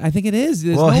dead? I think it is.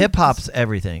 There's Well, no- hip hop's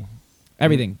everything.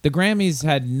 everything. The Grammys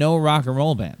had no rock and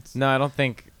roll bands. No, I don't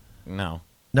think. No.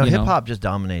 No, You know? hip hop just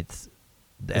dominates.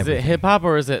 Is everything. it hip hop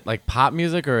or is it like pop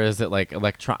music or is it like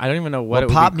electron? I don't even know what Well, it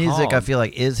would pop be music, I called. feel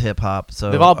like, is hip hop.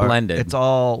 So They've all or blended. It's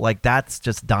all like that's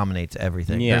just dominates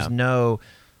everything. Yeah. There's no.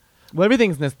 Well,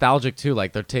 everything's nostalgic too.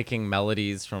 Like they're taking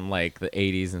melodies from like the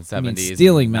 80s and 70s. I mean,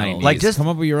 stealing and melodies. 90s. Like just come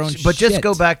up with your own but just shit.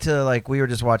 go back to like we were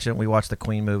just watching. We watched the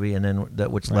Queen movie, and then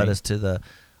which led Right. us to the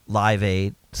Live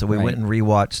Aid. So we Right. went and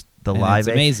rewatched the And Live it's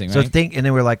Aid. amazing, So right? and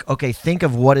then we're like, okay, think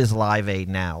of what is Live Aid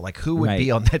now. Like who would Right. be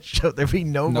on that show? There'd be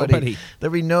nobody. Nobody.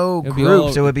 There'd be no It'd be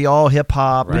groups. all- it would be all hip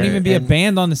hop. There wouldn't even be a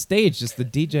band on the stage, just the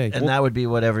DJ. and that would be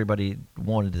what everybody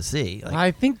wanted to see. Like,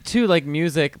 I think too, like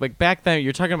music, like back then,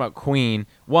 you're talking about Queen.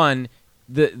 One,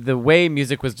 the way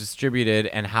music was distributed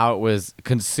and how it was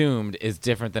consumed is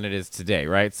different than it is today,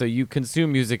 right? So you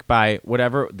consume music by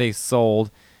whatever they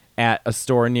sold at a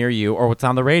store near you or what's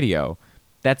on the radio.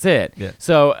 That's it. Yeah.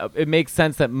 So it makes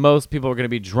sense that most people are going to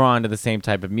be drawn to the same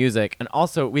type of music. And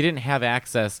also, we didn't have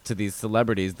access to these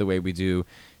celebrities the way we do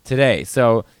today.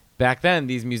 So back then,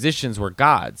 these musicians were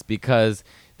gods because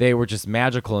they were just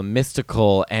magical and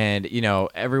mystical. And, you know,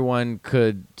 everyone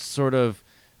could sort of,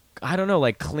 I don't know,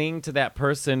 like cling to that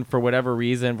person for whatever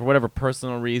reason, for whatever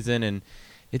personal reason. And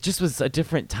it just was a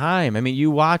different time. I mean,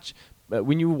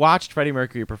 when you watched Freddie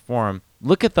Mercury perform,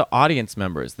 look at the audience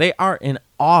members. They are in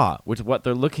awe with what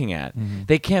they're looking at. Mm-hmm.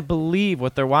 They can't believe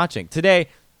what they're watching. Today,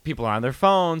 people are on their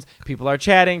phones, people are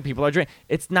chatting, people are drinking.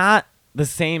 It's not the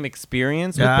same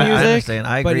experience yeah, with I music. understand.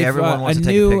 I But agree. if Everyone wants a to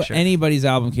take new a picture. anybody's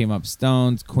album came up,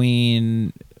 Stones,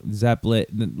 Queen, Zeppelin,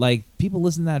 like people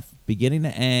listen to that beginning to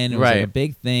end. It was like Right. a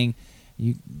big thing.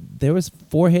 There was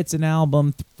 4 hits an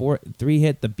album, 3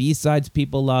 hit. The B-sides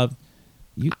people loved.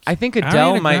 I think Ariana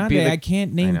Adele might be Grande, the- I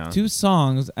can't I name know. 2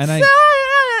 songs, and I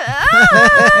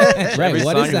right. Every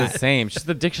What song is that? the same. It's just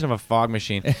the diction of a fog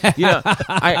machine. You know,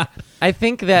 I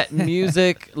think that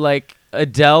music, like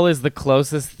Adele, is the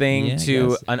closest thing Yeah, I to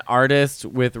guess. an artist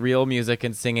with real music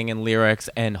and singing and lyrics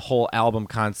and whole album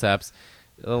concepts.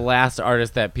 The last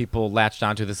artist that people latched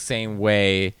onto the same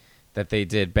way that they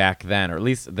did back then, or at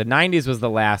least the 90s was the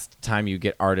last time you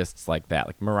get artists like that,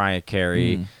 like Mariah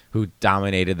Carey, who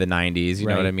dominated the 90s. You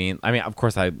know what Right. I mean? I mean, of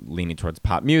course, I'm leaning towards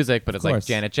pop music, but it's like course.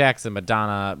 Janet Jackson,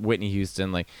 Madonna, Whitney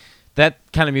Houston, like that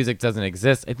kind of music doesn't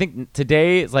exist. I think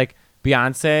today it's like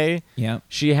Beyonce. Yeah.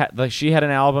 She had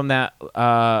an album that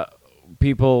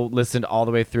people listened all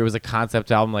the way through. It was a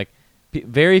concept album. Like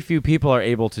very few people are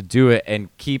able to do it and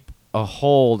keep a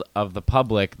hold of the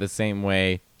public the same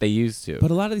way they used to.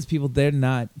 But a lot of these people, they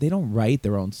don't write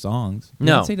their own songs.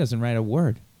 No. Beyonce doesn't write a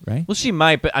word, right? Well, she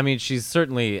might, but I mean, she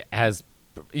certainly has.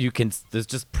 There's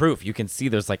just proof. You can see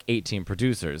there's like 18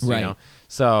 producers, Right. you know.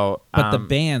 So, But the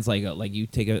bands, like you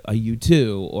take a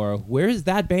U2, or where is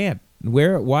that band?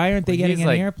 Why aren't they getting he's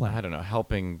any like, airplay? I don't know,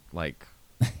 helping like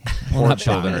Well, poor not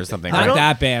children that. or something. Not right?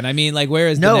 that band. I mean, like, where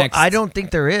is the No, next? I don't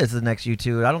think there is the next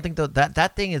U2. I don't think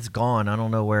that thing is gone. I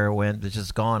don't know where it went. It's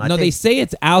just gone. No, I they think, say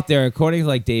it's out there. According to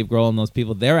like Dave Grohl and those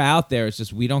people, they're out there. It's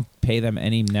just we don't pay them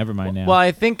any. Never mind now. Well,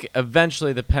 I think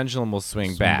eventually the pendulum will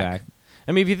swing back.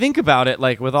 I mean, if you think about it,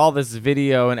 like with all this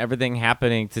video and everything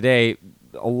happening today,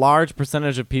 a large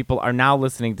percentage of people are now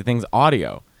listening to things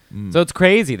audio. So it's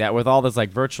crazy that with all this like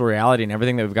virtual reality and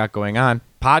everything that we've got going on,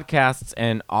 podcasts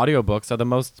and audiobooks are the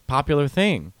most popular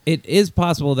thing. It is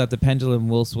possible that the pendulum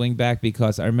will swing back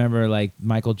because I remember like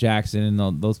Michael Jackson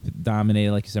and those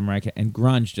dominated, like you said, Mariah Carey, and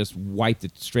grunge just wiped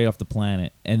it straight off the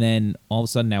planet. And then all of a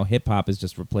sudden now hip hop has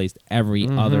just replaced every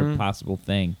other possible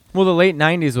thing. Well, the late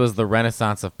 90s was the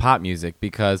renaissance of pop music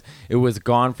because it was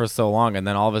gone for so long, and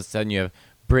then all of a sudden you have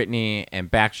Britney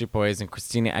and Backstreet Boys and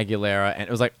Christina Aguilera, and it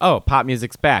was like, oh, pop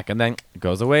music's back, and then it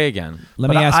goes away again. Let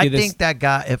but me ask I you this. think that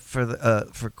guy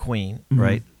for Queen,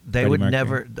 right? They Freddie would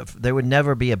Mercury. they would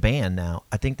never be a band now.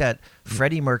 I think that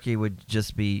Freddie Mercury would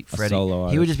just be Freddie. solo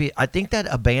He would artist. just be. I think that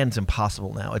a band's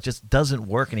impossible now. It just doesn't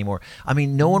work anymore. I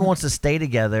mean, no one wants to stay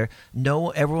together.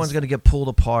 Everyone's going to get pulled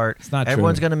apart. It's not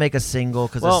Everyone's true. going to make a single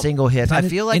because Well, a single hits. I in-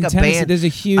 feel like in a Tennessee, band. there's a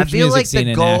huge I feel music like scene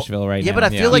the in goal, Nashville right yeah, now. but I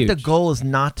Yeah. feel like the Huge. goal is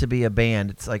not to be a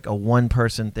band. It's like a one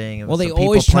person thing. Well, they Some people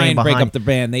always try playing and break behind. up the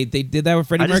band. They did that with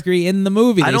Freddie I just- Mercury in the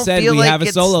movie. They I don't said feel we like have a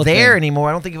it's solo there thing. anymore.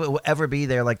 I don't think it will ever be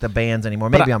there like the bands anymore.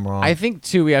 But Maybe I'm wrong. I think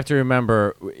too we have to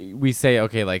remember we say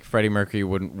okay, like Freddie Mercury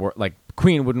wouldn't work, like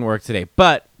Queen wouldn't work today,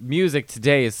 but music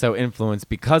today is so influenced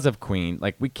because of Queen.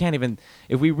 Like we can't even,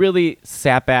 if we really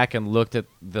sat back and looked at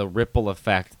the ripple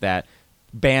effect that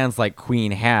bands like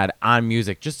Queen had on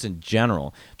music just in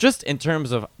general, just in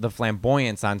terms of the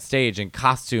flamboyance on stage and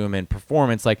costume and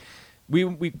performance, like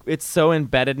we it's so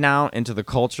embedded now into the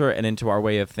culture and into our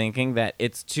way of thinking that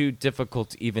it's too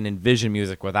difficult to even envision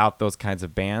music without those kinds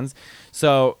of bands.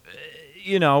 So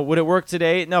would it work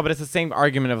today? No, but it's the same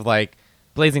argument of like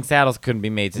Blazing Saddles couldn't be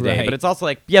made today. Right. But it's also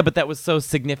like, yeah, but that was so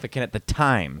significant at the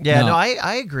time. Yeah, No. no,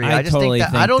 I agree. I I just totally think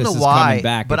that think I don't this know is why, coming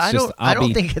back. but It's I just- don't. I'll I don't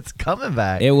be- think it's coming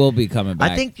back. It will be coming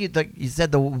back. I think you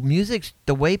said the music,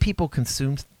 the way people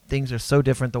consume things are so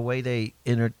different. The way they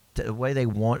the way they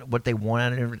want what they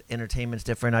want out of entertainment is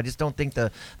different. I just don't think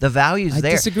the value's I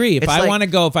there. disagree. If It's I like- want to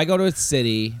go, if I go to a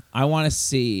city, I want to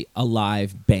see a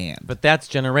live band. But that's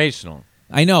generational.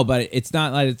 I know, but it's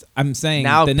not like I'm saying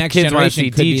Now the next kids wanna generation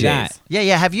see could be DJs. that.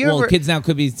 yeah. Have you Well, ever kids now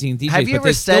could be seeing DJs, Have you but ever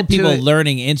there's still said to people a-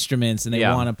 learning instruments and they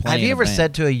Yeah. want to play. Have you in a ever band.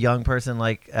 said to a young person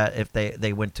like if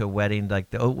they went to a wedding like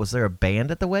was there a band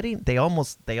at the wedding? They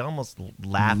almost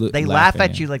laugh. They laugh laughing,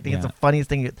 at you like think it's yeah. the funniest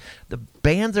thing. The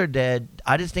bands are dead.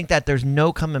 I just think that there's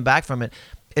no coming back from it.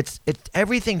 It's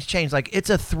everything's changed. Like it's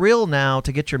a thrill now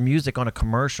to get your music on a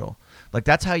commercial. Like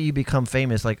that's how you become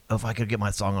famous. Like if I could get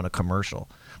my song on a commercial.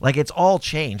 Like it's all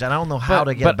changed. And I don't know how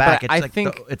But- to get but- back. but It's I like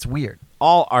think- it's weird.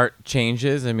 All art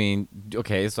changes. I mean,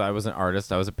 okay, so I was an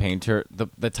artist. I was a painter.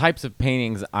 The types of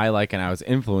paintings I like and I was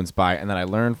influenced by and that I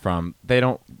learned from,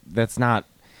 that's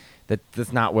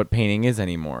not what painting is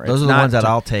anymore. Those It's are the not ones that to-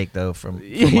 I'll take though from my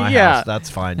Yeah. house. That's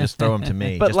fine. Just throw them to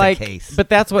me. But just like, in case. but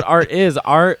that's what art is.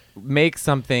 Art makes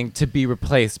something to be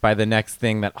replaced by the next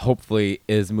thing that hopefully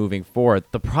is moving forward.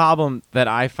 The problem that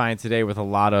I find today with a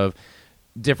lot of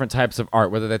different types of art,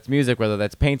 whether that's music, whether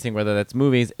that's painting, whether that's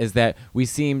movies, is that we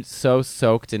seem so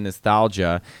soaked in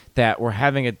nostalgia that we're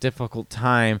having a difficult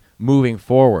time moving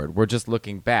forward. We're just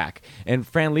looking back. And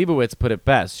Fran Lebowitz put it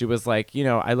best. She was like,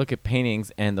 I look at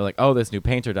paintings and they're like, oh, this new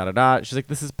painter, da-da-da. She's like,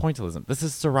 this is pointillism. This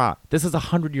is Seurat. This is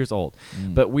 100 years old.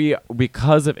 But we,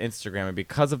 because of Instagram and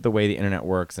because of the way the internet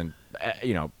works and,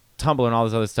 Tumblr and all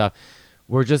this other stuff,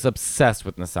 we're just obsessed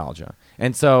with nostalgia.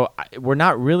 And so we're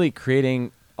not really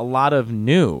creating a lot of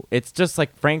new. It's just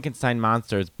like Frankenstein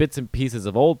monsters, bits and pieces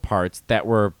of old parts that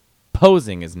were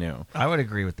posing as new. I would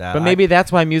agree with that. But maybe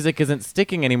that's why music isn't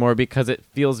sticking anymore, because it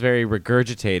feels very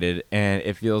regurgitated and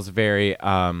it feels very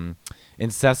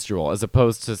ancestral as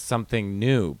opposed to something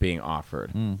new being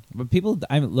offered. But people,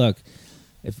 look.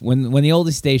 If when the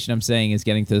oldest station I'm saying is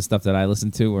getting to the stuff that I listen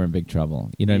to, we're in big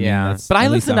trouble. You know what I mean? Yeah, That's- but I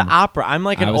at least listen to I'm- opera. I'm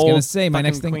like an I was old gonna say my fucking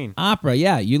next thing, queen. opera.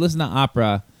 Yeah, you listen to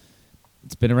opera.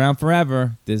 It's been around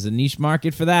forever. There's a niche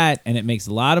market for that, and it makes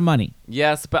a lot of money.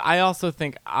 Yes, but I also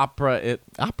think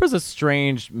opera's a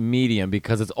strange medium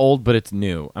because it's old but it's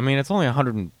new. I mean, it's only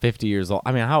 150 years old.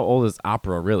 I mean, how old is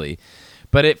opera really?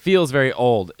 But it feels very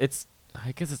old.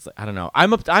 I guess it's, I don't know.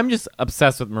 I'm just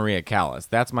obsessed with Maria Callas.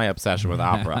 That's my obsession with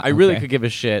opera. I really Okay. could give a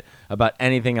shit about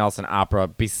anything else in opera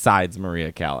besides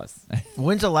Maria Callas.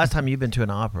 When's the last time you've been to an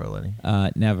opera, Lenny?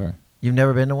 Never. You've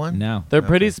never been to one? No. They're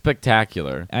pretty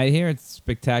spectacular. I hear it's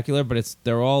spectacular, but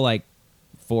they're all like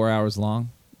 4 hours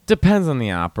long. Depends on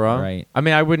the opera. Right. I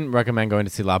mean, I wouldn't recommend going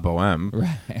to see La Boheme.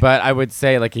 Right. But I would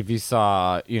say, like, if you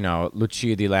saw,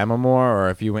 Lucia di Lammermoor, or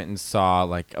if you went and saw,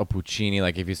 like, a Puccini,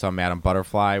 like, if you saw Madame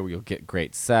Butterfly, where you'll get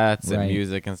great sets and Right.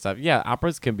 music and stuff. Yeah,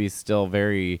 operas can be still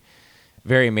very,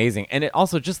 very amazing. And it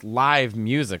also just live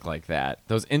music like that,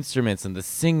 those instruments and the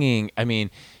singing. I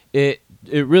mean, it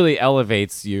really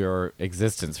elevates your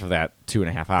existence for that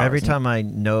 2.5 hours. Every time I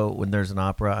know when there's an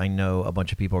opera, I know a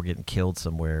bunch of people are getting killed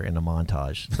somewhere in a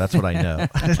montage. That's what I know.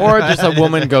 Or just a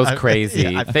woman goes crazy.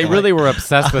 Yeah, I they feel really were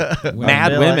obsessed with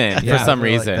mad feel like- women yeah, for I some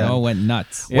feel like reason. that. It all went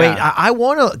nuts. Yeah. Wait, I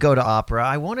want to go to opera.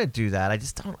 I want to do that. I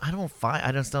just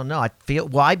don't know. I feel,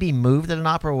 will I be moved at an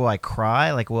opera? Will I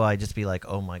cry? Like, will I just be like,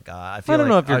 oh my God? I feel don't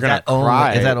know if you're is gonna that only-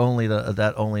 cry. Is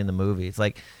that only in the movies?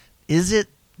 Like, is it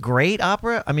great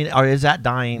opera? I mean, or is that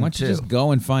dying Why don't you too? just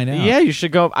go and find out? Yeah, you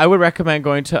should go. I would recommend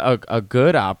going to a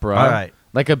good opera. All right.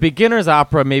 Like a beginner's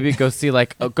opera, maybe go see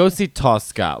go see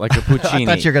Tosca, like a Puccini. I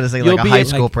thought you were going to say You'll like a be high in-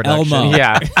 school like production. Elmo.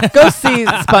 Yeah, go see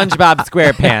SpongeBob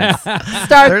SquarePants.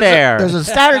 Start there. There's a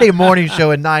Saturday morning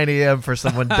show at 9 a.m. for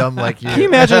someone dumb like you. Can you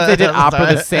imagine if they did opera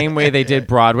the same way they did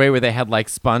Broadway, where they had like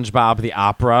SpongeBob the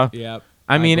opera? Yep.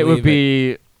 I mean, it would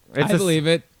be. I believe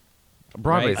it.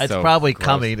 Broadway's Right. It's so probably gross.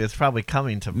 coming. It's probably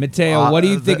coming to Mateo, what do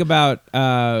you think about?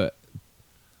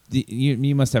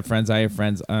 You must have friends. I have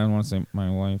friends. I don't want to say my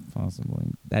wife possibly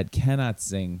that cannot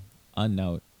sing a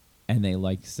note, and they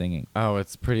like singing. Oh,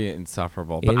 it's pretty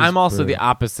insufferable. It But is I'm also the brutal.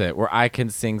 opposite, where I can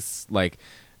sing like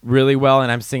really well, and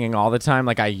I'm singing all the time.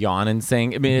 Like I yawn and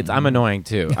sing. I mean, I'm annoying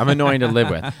too. I'm annoying to live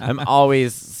with. I'm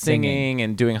always singing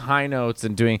and doing high notes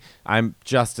and doing. I'm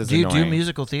just as Do you annoying. do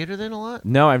musical theater then a lot?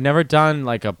 No, I've never done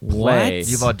like a play. What?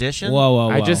 You've auditioned? Whoa, whoa,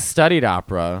 whoa! I just studied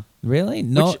opera, really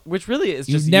no. which really is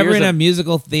You've just never years in a of-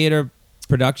 musical theater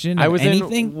production I of was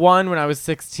anything? in one when I was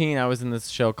 16. I was in this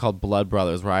show called Blood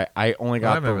Brothers, where I only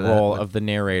got the remember that. role of the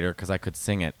narrator because I could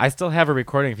sing it. I still have a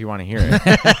recording if you want to hear it.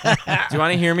 Do you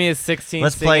want to hear me as 16?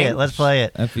 Let's play singing? it. Let's play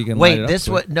it. If you can light Wait, it up this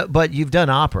quick. what? No, but you've done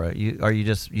opera. You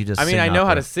just. I mean, sing I know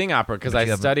how opera. to sing opera because But I you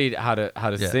haven't- studied how to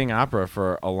Yeah. sing opera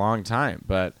for a long time.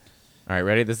 But all right,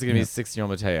 ready? This is gonna Yeah. be 16-year-old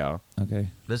Mateo. Okay.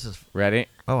 This is. Ready?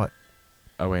 Oh, what?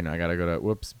 Oh wait, no, I gotta go to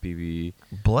BB.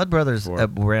 Blood Brothers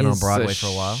ran on It's Broadway a for a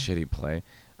while. Shitty play.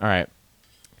 All right,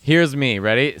 here's me.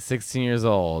 Ready? 16 years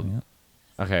old. Yeah.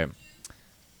 Okay.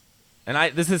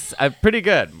 And this is pretty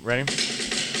good. Ready?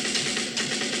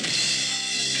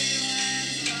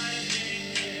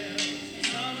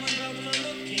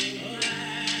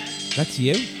 That's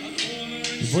you?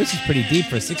 Your voice is pretty deep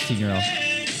for a 16-year-old.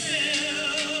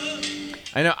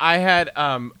 I know I had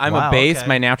I'm Wow, a bass. okay.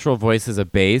 My natural voice is a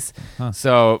bass. Huh.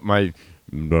 So my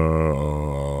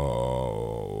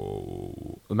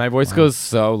voice goes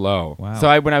so low. Wow.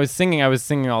 So when I was singing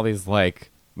all these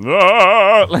like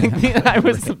I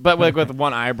was but like with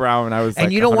one eyebrow and I was And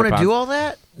like you don't want 100 to do pounds. all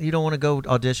that? You don't want to go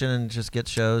audition and just get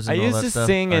shows I and all used that to stuff?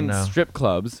 sing Or in no? strip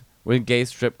clubs. With gay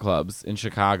strip clubs in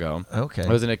Chicago. Okay. I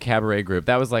was in a cabaret group.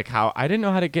 That was like how I didn't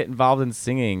know how to get involved in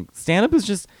singing. Stand-up is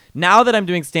just, now that I'm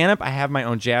doing stand-up, I have my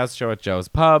own jazz show at Joe's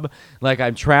Pub. Like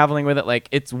I'm traveling with it. Like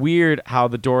it's weird how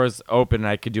the doors open and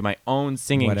I could do my own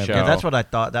singing Whatever. show. Yeah, that's what I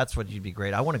thought. That's what you'd be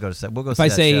great. I want to go to. We'll go. If see I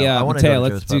that say, show. I wanna Mateo, go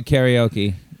to let's Joe's do Pub.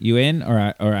 karaoke. You in or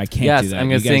I can't Yes, do that? I'm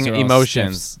gonna You guys sing are all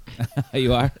Emotions. stiffs.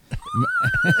 You are?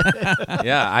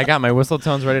 Yeah, I got my whistle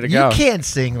tones ready to You go. can't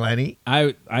sing, Lenny.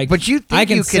 I But you think I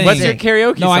can you can sing. What's your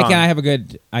karaoke No, song? I can.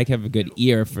 I have a good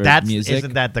ear for That's music.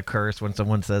 isn't that the curse when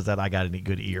someone says that I got a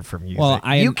good ear for music? Well, you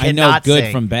I know cannot good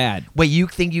sing. from bad. Wait, you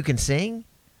think you can sing?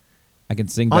 I can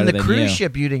sing better On the than cruise you.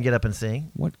 ship, you didn't get up and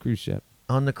sing. What cruise ship?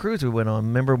 On the cruise we went on,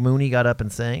 remember Mooney got up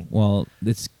and sang? Well,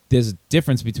 there's a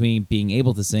difference between being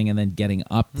able to sing and then getting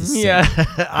up to sing. Yeah.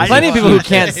 I Plenty of didn't- people who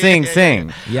can't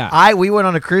sing. Yeah. We went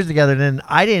on a cruise together, and then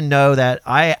I didn't know that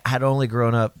I had only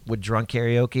grown up with drunk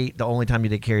karaoke. The only time you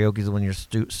did karaoke is when you're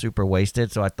super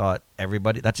wasted. So I thought I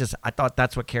thought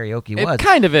that's what karaoke was. It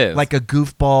kind of is. Like a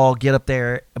goofball, get up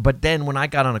there. But then when I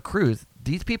got on a cruise,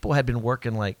 these people had been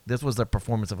working like this was their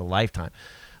performance of a lifetime.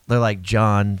 They're like,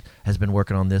 John has been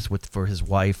working on this for his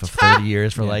wife of 30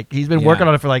 years for Yeah. he's been Yeah. working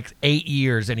on it for like 8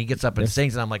 years, and he gets up and Yes.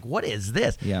 sings, and I'm like, what is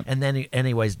this? Yeah. And then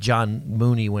anyways, John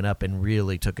Mooney went up and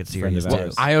really took it Friend serious of too.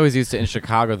 ours. I always used to in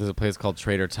Chicago. There's a place called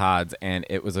Trader Todd's, and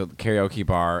it was a karaoke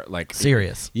bar. Like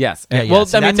Serious. Yes. Yeah, And- yeah. Well,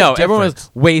 See, I mean, that's a no, everyone was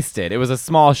difference. wasted. It was a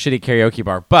small, shitty karaoke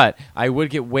bar. But I would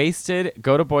get wasted,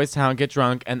 go to Boys Town, get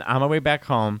drunk, and on my way back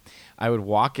home, I would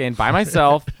walk in by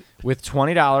myself with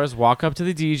 $20, walk up to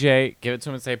the DJ, give it to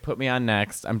him and say, put me on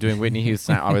next. I'm doing Whitney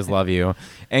Houston, I Always Love You.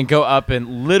 And go up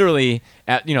and literally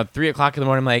at 3 o'clock in the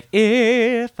morning, I'm like,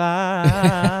 if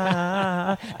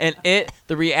I... And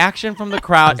the reaction from the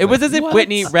crowd, it was as if What?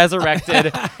 Whitney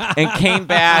resurrected and came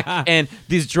back, and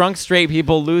these drunk straight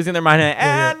people losing their mind.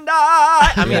 And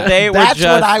I mean, they were That's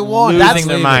just what I want. losing That's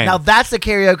their mind. Now that's the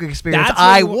karaoke experience That's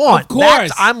I what- want. of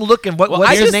course. I'm looking. Well, What's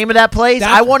I the just- name of that place?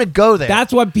 that's- I want to go there.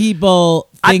 That's what people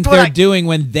think thought they're I- doing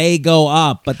when they go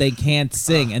up, but they can't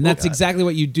sing, and that's exactly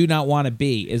what you do not want to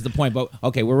be. Is the point? But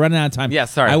okay, we're running out of time. Yeah,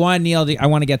 sorry. I want Neil. I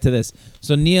want to get to this.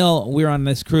 So Neil, we're on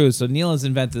this cruise. So Neil has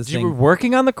invented this you thing. were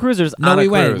working on the cruisers. No, on a we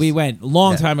went. cruise? We went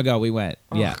long time ago. We went.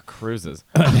 Ugh, Yeah, cruises.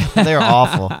 They're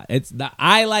awful. it's not.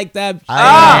 I like them.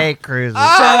 I hate cruises.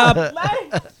 Shut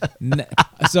up.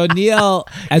 So Neil,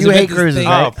 has You hate invented this cruises, thing-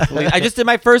 right? Oh, please. I just did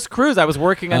my first cruise. I was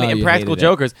working on Oh, the you Impractical hated it.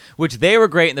 Jokers, which they were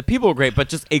great and the people were great, but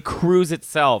just a cruise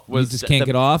itself You was just can't the,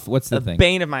 get off. What's the the thing?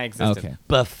 bane of my existence. Okay.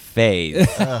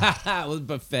 Buffets. It was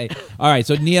buffet. All right,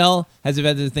 so Neil has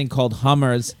invented a thing called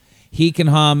hummers. He can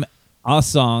hum a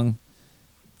song.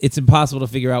 It's impossible to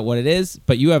figure out what it is,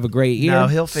 but you have a great ear. No,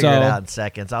 he'll figure it so- out in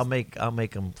seconds. I'll make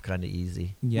them kind of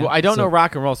easy. Yeah, Well, I don't so- know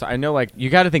rock and roll, so I know you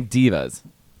got to think divas.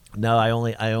 No, I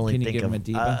only Can you think give of him a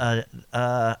diva?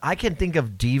 I can think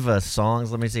of diva songs.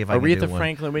 Let me see if I can do Aretha one.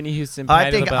 Franklin, Whitney Houston, I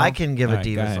Patti think LaBelle. I can give All a right, go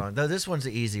diva ahead. song. Though this one's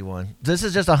the easy one. This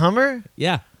is just a Hummer.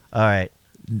 Yeah, All right.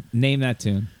 name that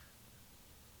tune.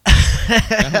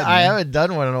 I haven't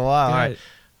done one in a while. Go All ahead. right.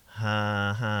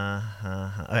 Ha ha ha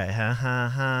ha. Okay. Ha ha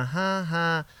ha ha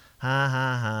ha. Ha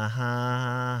ha ha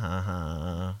ha ha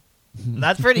ha.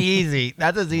 That's pretty easy.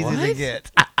 That's as easy as it What?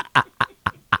 gets.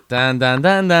 Dun dun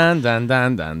dun dun dun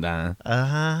dun dun dun.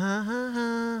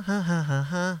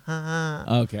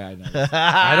 Okay, I know.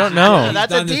 I don't know. We've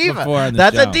That's a done this diva. before on the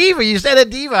That's show. a diva. You said a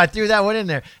diva. I threw that one in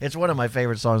there. It's one of my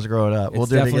favorite songs growing up. We'll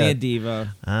It's do it definitely a again.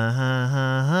 diva. 80s.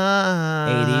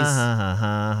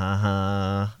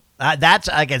 That's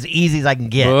like as easy as I can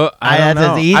get. I don't that's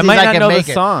know. as easy I might as I not can know make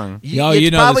the it. song. Yo, It's you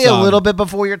know the probably song. a little bit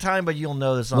before your time, but you'll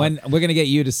know the song. When we're gonna get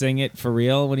you to sing it for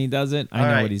real when he does it, I All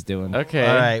know right. what he's doing. Okay.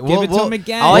 All right, Give it to him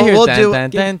again. All I hear We'll is do- dun,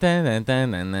 dun, dun, dun,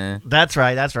 dun, dun, dun. That's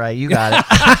right. That's right. You got it.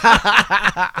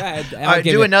 All right,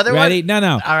 do another one? Ready? No.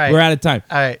 All right. We're out of time.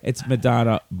 All right. It's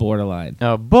Madonna, Borderline.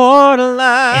 Oh,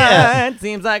 borderline. Yeah.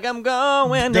 Seems like I'm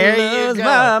going There to you lose go.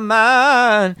 my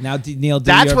mind. Now, Neil, do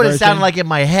That's your what it version. sounded like in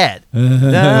my head.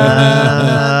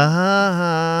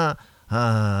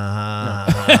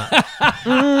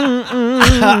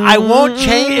 I won't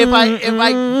change if I.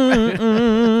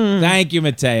 Thank you,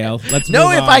 Mateo. Let's No,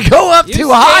 move if on. I go up You too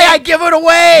say high, it. I give it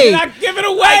away. You're not giving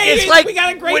away. It's like we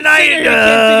got a great when singer. You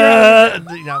can't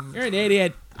figure out. You're an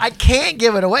idiot. I can't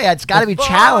give it away. It's got to be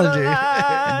challenging.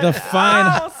 The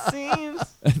final.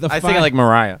 The I sing it like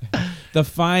Mariah. The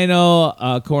final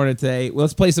corner today.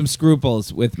 Let's play some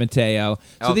Scruples with Mateo.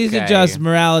 So these are Okay. just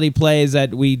morality plays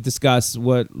that we discuss.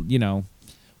 What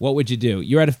would you do?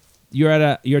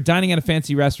 You're dining at a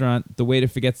fancy restaurant. The waiter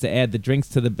forgets to add the drinks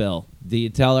to the bill. Do you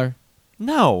tell her?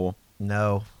 No.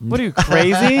 No. What are you,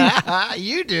 crazy?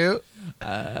 You do.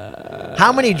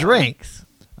 How many drinks?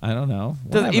 I don't know.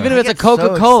 Does- Whatever. even if it's a get so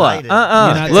Coca-Cola. excited. You're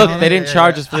not Look, telling they me? didn't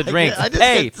charge us for the drinks. I just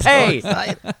Pay, get so pay.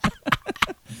 excited. All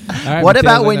right, What Mateo's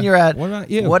about when like, you're at? What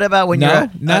about you? What about when no, you're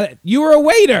at? not you were a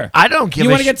waiter. I don't give. You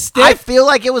a wanna get sh- stiff? I feel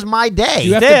like it was my day.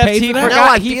 You have to Stiff, pay he for that? No, I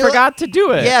forgot, he feel- forgot to do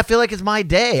it. Yeah, I feel like it's my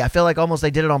day. I feel like almost they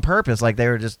did it on purpose. Like they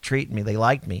were just treating me. They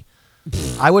liked me.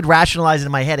 I would rationalize it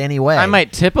in my head anyway. I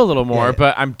might tip a little more, Yeah.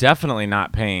 but I'm definitely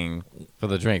not paying for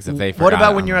the drinks if they forgot. What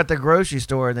about when them. you're at the grocery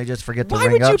store and they just forget to Why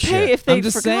ring would you up pay shit? if they I'm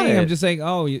just forgot saying. it? I'm just saying.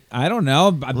 Oh, I don't know.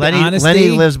 Lenny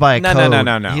Honesty. lives by a No, code.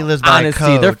 no. He lives by Honesty, a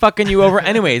code. they're fucking you over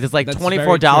anyways. It's like That's very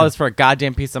 $24 true. for a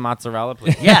goddamn piece of mozzarella,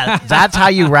 please. Yeah, that's how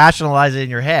you rationalize it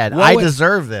in your head. Well, I wait.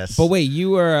 deserve this. But wait,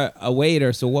 you were a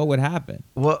waiter, so what would happen?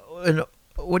 What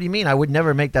do you mean? I would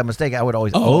never make that mistake. I would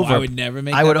always Oh, I would never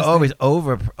make. I that would mistake.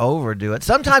 always overdo it.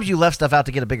 Sometimes you left stuff out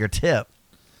to get a bigger tip.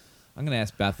 I'm gonna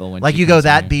ask Bethel when. Like she you go, comes in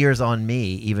that here. beer's on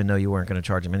me, even though you weren't going to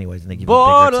charge him anyways, and they give you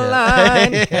a bigger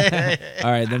Borderline. tip.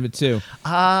 All right, number 2.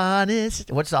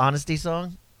 Honest. What's the honesty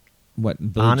song? What?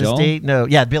 Billy Honesty? Joel? No,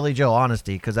 yeah, Billy Joe.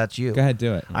 Honesty, because that's you. Go ahead,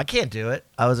 do it. I can't do it.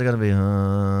 I was going to be. Oh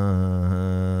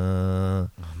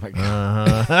my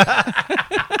God.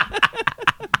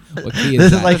 What key is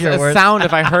This that? is like It's your a worst. sound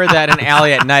if I heard that in an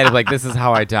alley at night of like, this is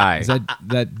how I die. Is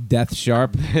that Death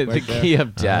Sharp? The right there? key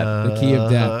of death. The key of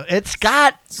death. It's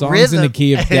got Songs rhythm. in the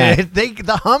key of death.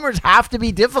 The hummers have to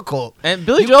be difficult. And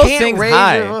Billy You Joel can't sings raise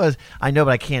high. your voice. I know,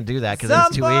 but I can't do that because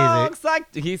it's too easy. folks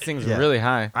like he sings Yeah. really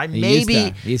high. I He used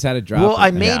maybe. to. He's had to drop. Well, it.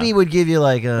 I maybe would give you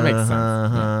like makes sense.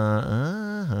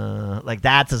 like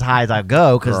that's as high as I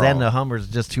go because then Girl. the hummer's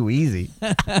just too easy.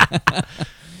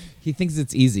 He thinks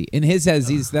it's easy. In his head,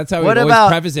 that's how he What always about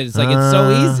prefaces it. It's like it's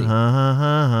so easy.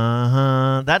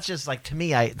 That's just like to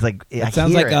me. It's like I It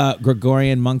sounds hear like it. a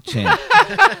Gregorian monk chant.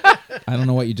 I don't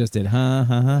know what you just did.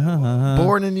 Born in the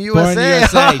Born in the USA.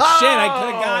 USA. Shit, I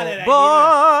could have got it.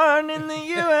 Born in the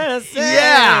USA.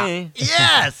 Yeah.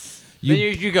 Yes. Then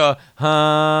you go, It's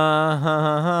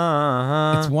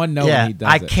one note yeah. when he does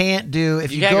I it. can't do if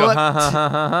You you can't go go,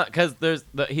 up. because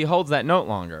he holds that note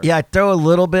longer. Yeah, I throw a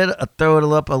little bit. I throw it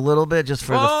up a little bit just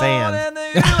for the Born fans. in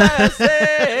the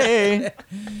USA.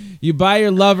 You buy your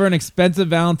lover an expensive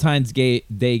Valentine's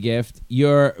Day gift.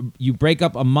 You break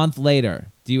up a month later.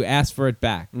 Do you ask for it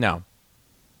back? No.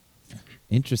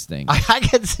 Interesting. I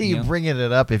can see you Yeah. bringing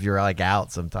it up if you're like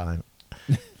out sometime.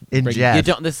 In Break- jest. You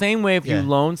don't. The same way if Yeah. you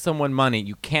loan someone money,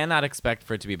 you cannot expect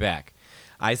for it to be back.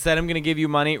 I said I'm going to give you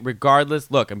money regardless.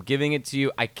 Look, I'm giving it to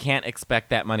you. I can't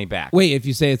expect that money back. Wait, if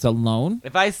you say it's a loan,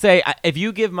 If I say if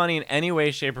you give money in any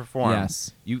way, shape, or form,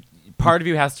 Yes. part of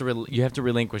you has to you have to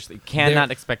relinquish. You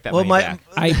cannot expect that Well, money back.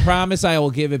 I promise I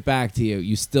will give it back to you.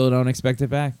 You still don't expect it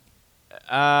back?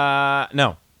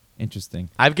 No. Interesting.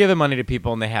 I've given money to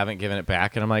people and they haven't given it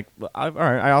back, and I'm like, well, all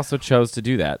right. I also chose to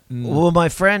do that. Well, my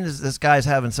friend this guy's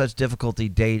having such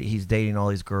difficulty he's dating all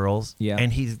these girls. Yeah.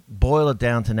 And he's boiled it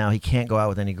down to now he can't go out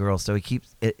with any girls, so he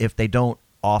keeps if they don't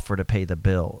offer to pay the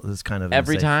bill. This is kind of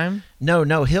Every insane. time.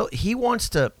 No, he wants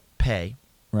to pay.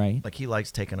 Right? Like he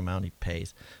likes taking them out, he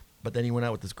pays. But then he went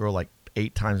out with this girl like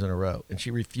 8 times in a row, and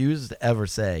she refuses to ever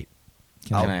say,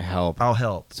 Can I help? I'll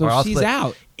help. So or I'll she's split.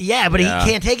 out. Yeah, but Yeah.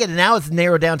 he can't take it. And now it's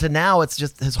narrowed down to now it's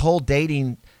just his whole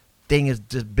dating thing has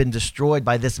just been destroyed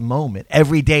by this moment.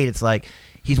 Every date, it's like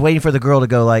he's waiting for the girl to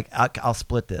go like, I'll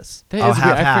split this. That I'll is have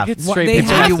weird. I half. forget Well, straight they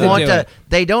people. have You to want do to? it.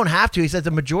 They don't have to. He says the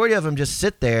majority of them just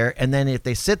sit there, and then if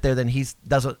they sit there, then he's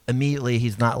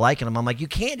not liking them. I'm like, you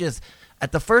can't just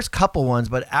at the first couple ones,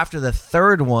 but after the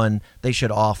third one, they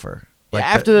should offer. Like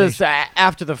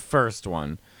after the first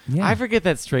one. Yeah. I forget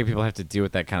that straight people have to deal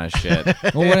with that kind of shit.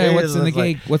 Well, what's in the It's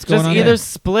like- gay? What's going Just on either there?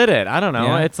 split it. I don't know.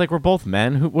 Yeah. It's like we're both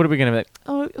men. What are we gonna be like?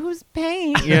 Oh, who's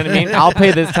paying? You know what I mean? I'll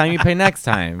pay this time. You pay next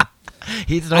time.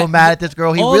 He's so mad at this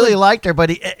girl. He all really the- liked her, but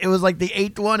it was like the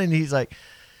 8th one, and he's like,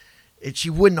 she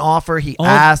wouldn't offer. He All-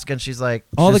 asked, and she's like,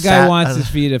 All the just guy sat- wants is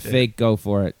for you to fake go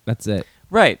for it. That's it.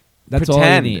 Right. That's all you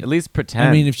pretend. need. At least pretend.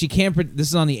 I mean, if she can't, this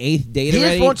is on the 8th date He just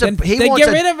already. wants a- then he then wants get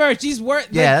a- rid of her. She's worth.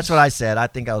 Yeah, that's what I said. I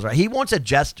think I was right. He wants a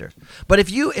gesture. But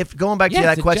if going back to Yeah,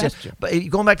 that it's a question, gesture. but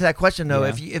going back to that question though,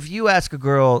 Yeah. if you ask a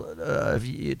girl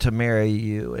to marry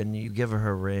you and you give her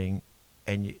a ring,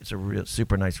 and it's a real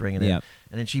super nice ring, and, Yeah.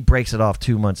 and then she breaks it off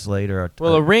 2 months later.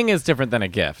 well, a ring is different than a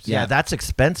gift. yeah, that's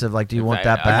expensive. Like, do you want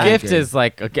that A back? gift is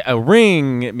like a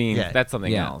ring. It means Yeah. that's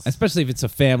something Yeah, else. especially if it's a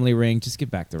family ring. Just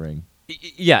give back the ring.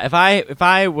 Yeah, if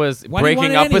I was Why do you want breaking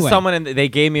it up with anyway? someone and they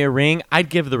gave me a ring, I'd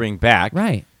give the ring back.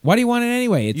 Right. Why do you want it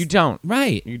anyway? It's, You don't.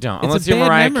 Right. You don't. It's Unless a you're bad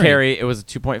Mariah memory. Carey, it was a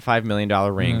 $2.5 million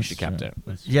ring. That's She kept true.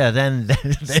 it. Yeah, then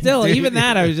Still, even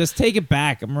that, I would just take it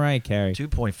back. I'm Mariah Carey.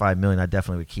 2.5 million. I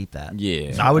definitely would keep that.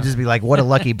 Yeah. I would just be like, what a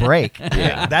lucky break.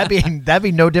 Yeah. that'd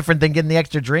be no different than getting the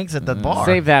extra drinks at the bar.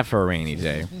 Save that for a rainy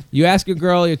day. You ask a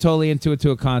girl you're totally into it to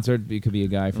a concert. You could be a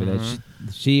guy for that.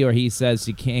 She or he says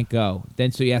she can't go.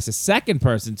 Then so you ask a second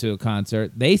person to a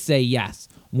concert. They say yes.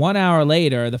 1 hour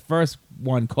later, the first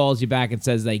one calls you back and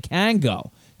says they can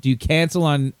go. Do you cancel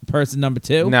on person number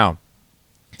 2? No.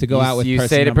 To go out with you person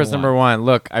say to number person number 1,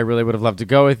 look, I really would have loved to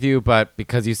go with you, but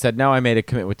because you said no, I made a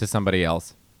commitment to somebody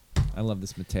else. I love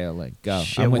this Mateo link. Go.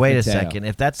 Shit, I'm with wait a Mateo. second.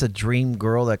 If that's a dream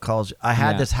girl that calls you, I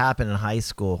had Yeah. this happen in high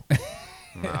school.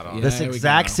 Yeah, This here we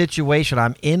exact go. situation.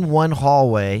 I'm in one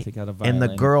hallway, Take out a and the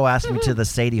violin. girl asked me to the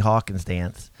Sadie Hawkins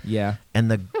dance. Yeah.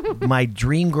 And my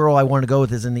dream girl I want to go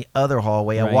with is in the other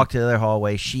hallway. Right. I walked to the other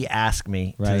hallway. She asked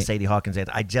me to the Right. Sadie Hawkins dance.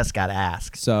 I just got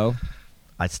asked. So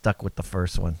I stuck with the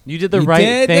first one. You did the you right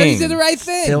did? No, thing. you did the right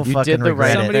thing. Still You fucking did the right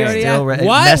regret Somebody it. already Still asked- it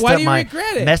What? messed Why up do you my,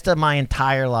 regret it? Messed up my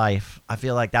entire life. I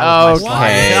feel like that was my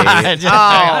Okay. slide.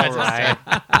 All right.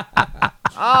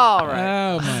 All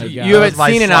right. Oh my god. You haven't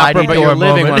My seen an opera, sliding but door you're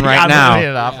living moment. one right I'm now. living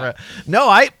an opera. No,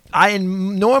 I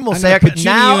in normal I'm say gonna put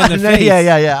now. you in the face.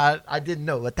 Yeah. I didn't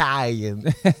know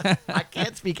Italian. I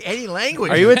can't speak any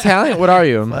language. Are you Italian? What are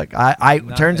you? Look, I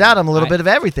turns out I'm a little I- bit of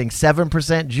everything.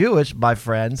 7% Jewish, my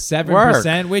friends.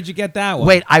 7%. Where'd you get that one?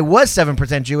 Wait, I was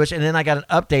 7% Jewish, and then I got an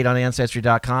update on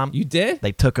Ancestry.com. You did?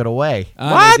 They took it away.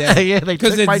 Oh, they did. Yeah, they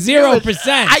Because took my it's Jewish.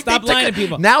 0%. They Stop took lying it. to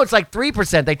people. Now it's like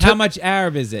 3%. They took. How much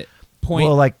Arab is it? Point.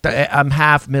 Well, like I'm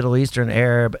half Middle Eastern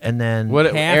Arab, and then What?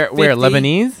 Half Where? 50?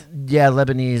 Lebanese? yeah,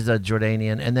 Lebanese,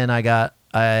 Jordanian, and then I got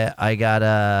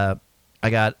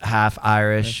half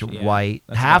Irish, Yeah, white,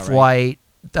 that's half about right. white,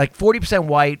 like 40%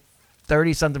 white,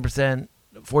 30-something percent,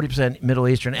 40% Middle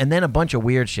Eastern, and then a bunch of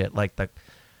weird shit like the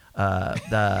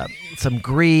some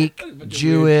Greek,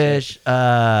 Jewish,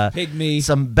 Pygmy.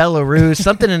 some Belarus,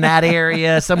 something in that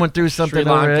area. Someone threw something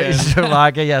over it. Lankan. Sri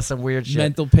Lanka, yeah, some weird shit.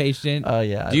 Mental patient. Oh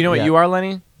yeah. Do you know what you are,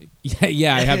 Lenny?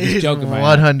 yeah, I have this joke in my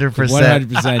head. 100%.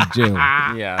 100% Jew.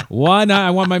 Yeah. I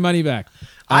want my money back.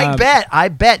 I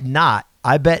bet not.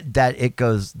 I bet that it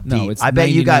goes deep. No, it's I bet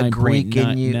you got Greek in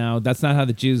 99.9. you. No, that's not how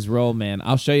the Jews roll, man.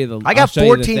 I'll show you the. I got I'll show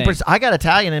you the thing. 14%. I got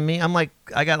Italian in me.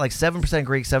 I got like 7%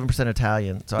 Greek, 7%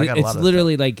 Italian. So I got a lot It's of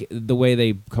literally like the way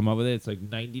they come up with it. It's like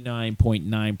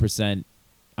 99.9%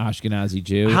 Ashkenazi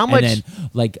Jew. How much- And then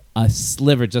like a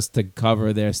sliver just to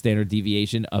cover their standard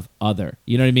deviation of other.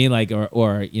 You know what I mean? Like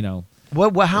or you know.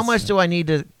 What? How much do I need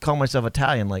to call myself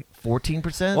Italian? Like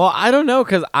 14%? Well, I don't know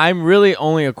because I'm really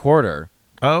only a quarter.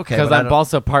 oh, okay. Because but I I'm don't-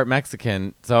 also part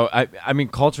Mexican. So I mean,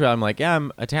 culturally, I'm like, yeah,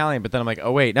 I'm Italian. But then I'm like,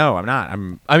 oh wait, no, I'm not.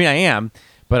 I am,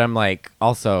 but I'm like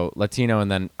also Latino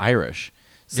and then Irish.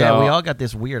 So, yeah, we all got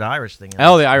this weird Irish thing.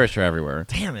 Oh, the Irish are everywhere.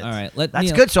 Damn it. All right, That's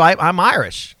Neil- good. So I'm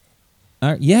Irish.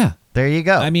 Yeah. There you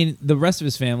go. I mean, the rest of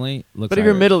his family looks. But if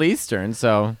you're Irish. Middle Eastern,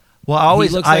 so well, I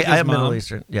always looks like I his am Middle mom.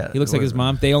 Eastern. Yeah, He looks like his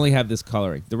mom. They only have this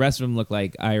coloring. The rest of them look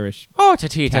like Irish. oh,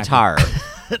 Tatar.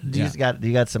 Do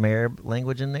you got some Arab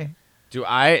language in there? Do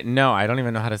I? No, I don't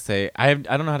even know how to say. I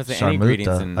don't know how to say any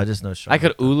ingredients. Sharmuta. In, I just know. I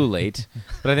could sharmuta. ululate,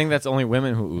 but I think that's only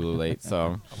women who ululate.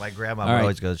 So My grandma All right.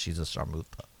 always goes, she's a sharmuta.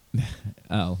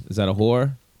 Oh, is that a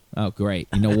whore? Oh, great.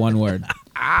 You know one word.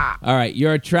 All right.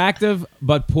 You're attractive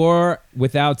but poor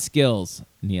without skills,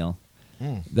 Neil.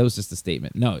 That was just a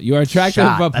statement. No, you're attractive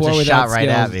Shot. but That's poor a without shot right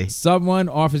skills. at me. Someone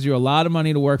offers you a lot of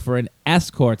money to work for an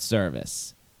escort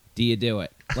service. Do you do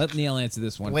it? Let Neil answer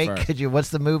this one Wait, first. could you? What's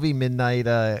the movie? Midnight.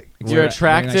 You're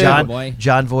attractive.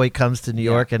 John Voight comes to New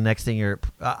Yeah. York, and next thing you're.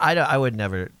 I would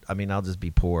never. I mean, I'll just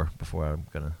be poor before I'm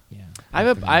gonna. Yeah.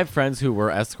 I have friends who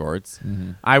were escorts.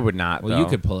 Mhm. I would not. Well, though. you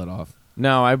could pull it off.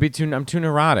 No, I'm too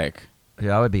neurotic.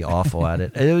 Yeah, I would be awful at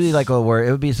it. It would be like a word.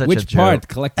 It would be such a Which joke. part?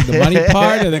 Collecting the money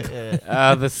part or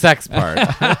the? The sex part.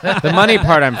 The money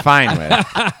part, I'm fine with.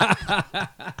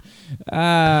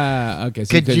 Okay.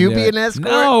 So Could couldn't you do be it. an escort?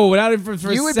 No, not even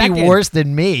for You a would second. be worse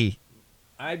than me.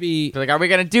 I'd be. Be like, are we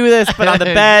gonna do this? But on the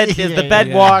bed, is the bed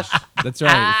Yeah. washed? That's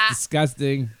right. It's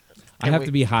disgusting. I Can have we-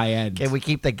 to be high end. Can we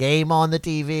keep the game on the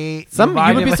TV? You would be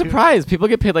Remind- surprised. People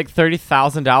get paid like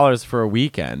 $30,000 for a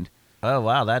weekend. Oh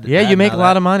wow, that Yeah, you make now a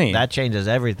lot of money. That changes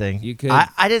everything. You could-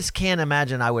 I just can't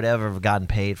imagine I would ever have gotten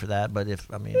paid for that. But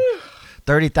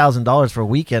 $30,000 for a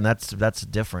weekend, that's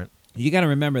different. You got to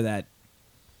remember that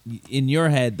in your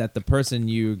head that the person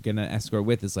you're gonna escort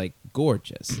with is like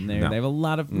gorgeous and they have a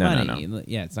lot of No, no, money. no.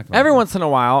 Yeah, it's not gonna Every once in a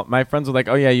while, my friends were like,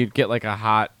 "Oh yeah, you'd get like a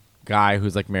hot guy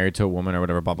who's like married to a woman or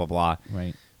whatever, blah blah blah."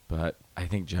 right. But I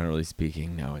think generally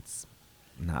speaking, no, it's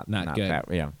not good. That,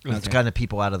 yeah. It's Okay. kind of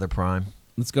people out of their prime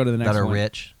Let's go to the next that are one.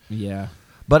 rich. Yeah.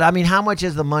 But I mean, how much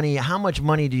is the money? How much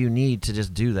money do you need to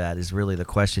just do that? Is really the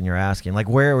question you're asking. Like,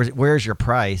 where's your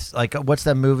price? Like, what's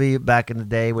that movie back in the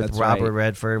day with That's Robert right.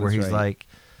 Redford where That's he's right. like,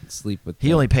 Sleep with. he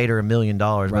the only paid her $1 million,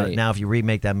 but Right. now if you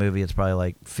remake that movie, it's probably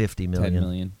like 50 million. 10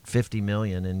 million. 50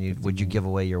 million, and you 50 would you million. give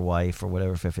away your wife or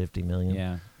whatever for 50 million?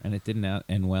 Yeah, and it didn't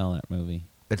end well, that movie.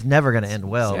 It's never going to end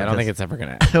well. See, I don't think it's ever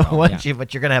gonna. Once Yeah.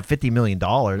 but you're going to have $50 million.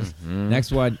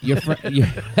 Next one. Your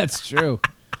friend. That's true.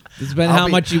 This depends I'll how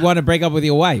be- much you want to break up with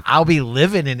your wife. I'll be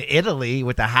living in Italy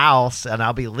with a house, and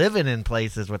I'll be living in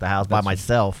places with a house by That's right.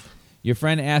 myself. Your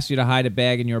friend asks you to hide a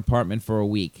bag in your apartment for a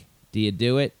week. Do you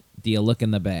do it? Do you look in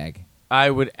the bag?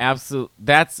 I would absolutely.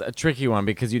 That's a tricky one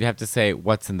because you'd have to say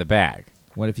what's in the bag.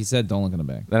 What if he said don't look in the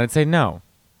bag? Then I'd say no.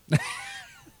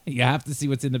 You have to see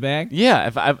what's in the bag. Yeah,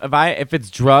 if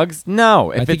it's drugs,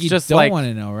 no. I If think it's you just don't like want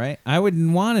to know, right? I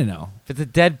wouldn't want to know. if it's a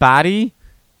dead body,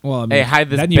 Well, I mean, Hey, hide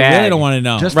this then you really bag. don't want to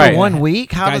know. Just Right. for 1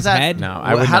 week? How Guy's does that? head? No,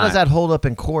 I would How not. does that hold up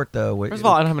in court, though? First of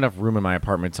all, I don't have enough room in my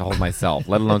apartment to hold myself,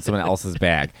 let alone someone else's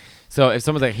bag. So if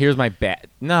someone's like, "Here's my bag,"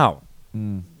 no.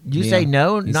 you Yeah. say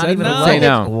no, He not said even no. a look? Say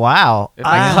no. Wow.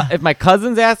 If my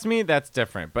cousins ask me, that's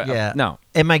different. But Yeah. no.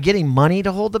 Am I getting money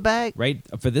to hold the bag? Right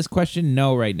for this question,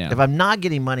 no. Right now, If I'm not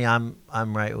getting money, I'm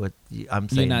right with you. I'm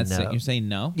you're saying not no. you're saying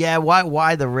no. Yeah.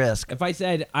 Why the risk? If I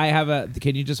said I have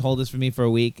can you just hold this for me for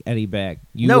a week? Any bag?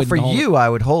 You No, wouldn't for hold you, I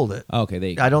would hold it. Okay, there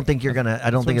you go. I don't think you're gonna. I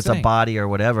don't That's think what it's I'm a saying. body or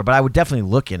whatever. But I would definitely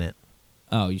look in it.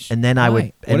 Oh, you should. And then I would-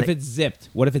 Why? What and if it's zipped?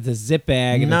 What if it's a zip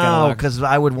bag? And it's got a No, lock? because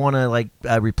I would want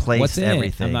to replace What's in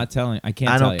everything. it? I'm not telling. I can't.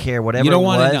 I tell don't you. care, whatever You don't it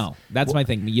want was. to know. That's my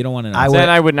thing. You don't want to know. I would- Then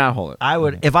I would not hold it. I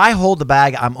would if I hold the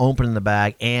bag, I'm opening the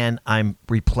bag and I'm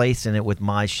replacing it with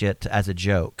my shit as a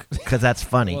joke because that's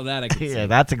funny. Well, that I can see. Yeah,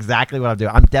 that's exactly what I'm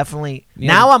doing. I'm definitely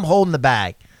Yeah. now I'm holding the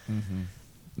bag.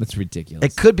 That's ridiculous.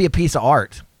 It could be a piece of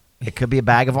art. It could be a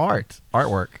bag of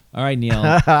artwork. All right, Neil.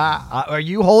 Are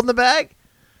you holding the bag?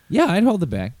 Yeah, I'd hold the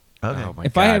bag. Okay. Oh, my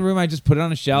If I had God. room, I'd just put it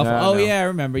on a shelf. No, oh no. yeah, I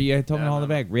remember you told me to No, hold the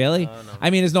no, bag. Really? no. I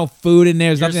mean, there's no food in there.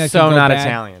 There's You're nothing that so can go not bad.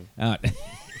 Italian.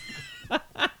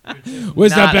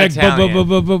 Where's that Not bag? Boom, boom, Italian. boom,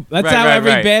 boom, boom. That's Right, how right,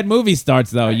 every right. bad movie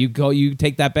starts, though. You go, you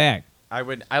take that bag.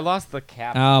 I lost the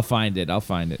cap. I'll find it.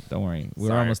 Don't worry. We're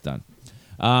Sorry. almost done.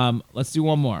 Let's do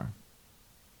one more.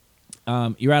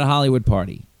 You're at a Hollywood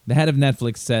party. The head of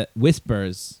Netflix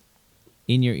whispers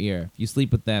in your ear. If you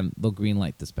sleep with them, they'll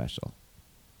greenlight the special.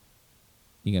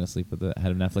 You gonna sleep with the head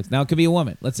of Netflix? Now it could be a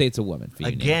woman. Let's say it's a woman. For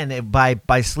you, Neil. Again,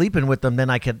 by sleeping with them, then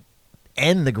I could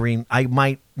end the green. I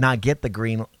might not get the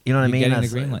green. You know what I You're mean? getting the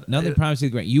That's- green light. No, they promise you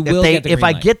the green. You If will get the green if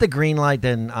I light. get the green light,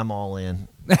 then I'm all in.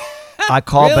 I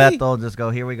call Really? Bethel, just go,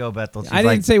 here we go, Bethel. She's I didn't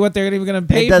like, say what they're even going to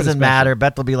pay. it for the doesn't special. matter.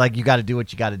 Bethel will be like, you got to do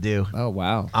what you got to do. Oh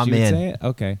wow, I'm she would in. say it?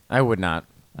 Okay, I would not.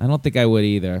 I don't think I would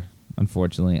either.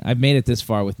 Unfortunately, I've made it this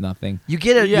far with nothing. You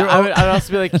get it. Yeah, you're I all- would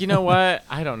also be like, you know what?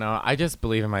 I don't know. I just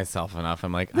believe in myself enough.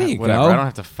 I'm like, There you whatever. go. I don't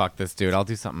have to fuck this dude. I'll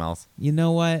do something else. You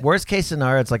know what? Worst case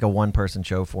scenario, it's like a one-person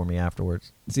show for me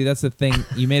afterwards. See, that's the thing.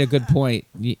 You made a good point.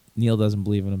 Neil doesn't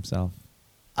believe in himself.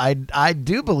 I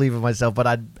do believe in myself,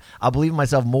 but I'll believe in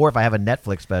myself more if I have a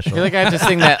Netflix I special. feel like I have to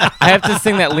sing that. I have to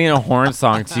sing that Lena Horne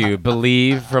song to you.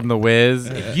 "Believe" from The Wiz.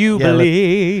 If you Yeah,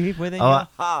 believe within Oh, your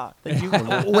heart, then you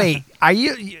will. Wait, are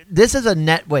you? This is a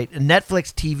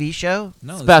Netflix TV show?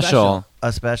 No, the Special.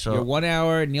 A special? Your 1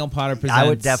 hour Neil Potter presents. I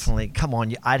would definitely come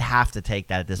on. I'd have to take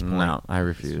that at this point. No, I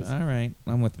refuse. All right,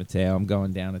 I'm with Mateo. I'm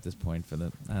going down at this point for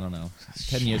the. I don't know.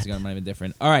 10 years ago, it might have been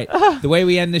different. All right, the way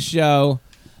we end the show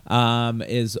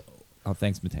is Oh,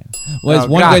 thanks, Mateo. Was Oh,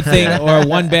 one God. good thing or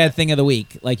one bad thing of the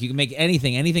week? Like you can make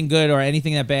anything good or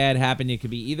anything that bad happen. It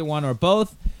could be either one or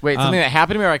both. Wait, something that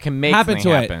happened to me, or I can make Happened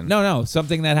something to happen? it. No,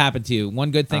 something that happened to you. One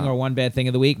good thing or one bad thing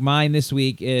of the week. Mine this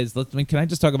week is. Can I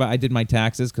just talk about? I did my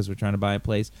taxes because we're trying to buy a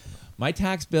place. My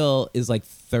tax bill is like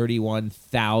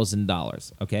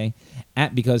 $31,000. Okay,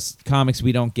 because comics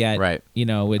we don't get. Right. You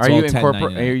know, it's Are all you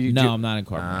 1099. are you No, I'm not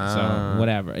incorporated. So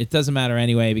whatever. It doesn't matter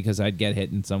anyway because I'd get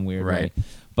hit in some weird Right. way.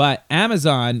 But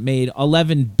Amazon made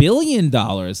 $11 billion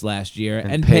last year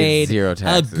and paid paid zero a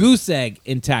taxes. goose egg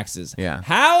in taxes. Yeah.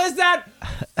 How is that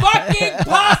fucking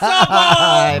possible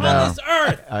on this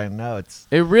earth? I know it's.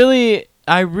 I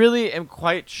really am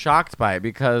quite shocked by it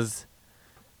because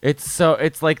it's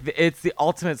like it's the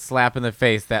ultimate slap in the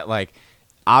face that like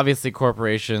obviously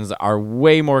corporations are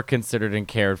way more considered and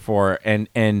cared for and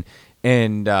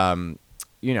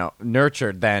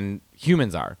nurtured than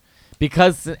humans are,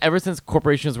 because ever since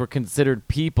corporations were considered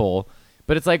people.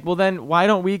 But it's like, well, then why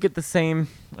don't we get the same?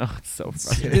 Oh, it's so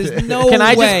frustrating. There's no Can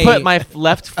I way. just put my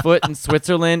left foot in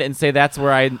Switzerland and say that's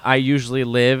where I usually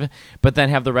live, but then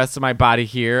have the rest of my body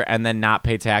here and then not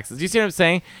pay taxes? Do you see what I'm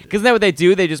saying? Because isn't that what they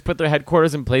do? They just put their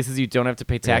headquarters in places you don't have to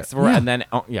pay taxes for, Yeah. and then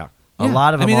A Yeah.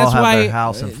 lot of them I mean, all that's have why, their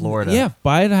house in Florida. Yeah,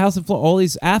 buy a house in Florida. All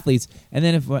these athletes, and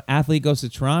then if an athlete goes to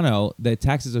Toronto, the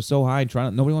taxes are so high in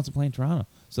Toronto. Nobody wants to play in Toronto,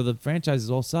 so the franchises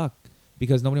all suck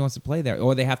because nobody wants to play there,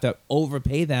 or they have to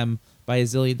overpay them by $1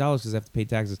 zillion because they have to pay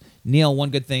taxes. Neil,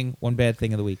 one good thing, one bad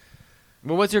thing of the week.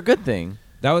 Well, what's your good thing?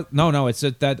 That was no. It's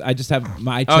just that I just have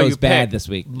I Oh, chose you bad picked. this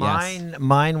week. Yes.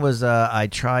 Mine was I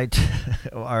tried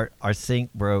to, our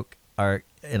sink broke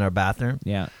in our bathroom.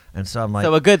 Yeah. And so I'm like,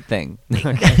 So a good thing.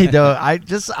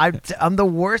 I'm the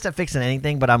worst at fixing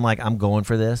anything, but I'm like, I'm going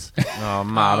for this. Oh,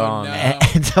 Maron. no.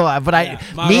 And so,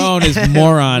 Maron is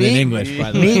moron in me- English,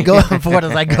 by the me way. going for it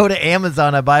is I go to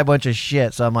Amazon, I buy a bunch of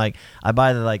shit. So I'm like, I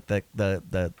buy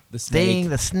the snake.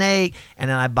 the snake, and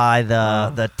then I buy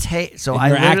the tape. So And I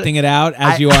you're literally- acting it out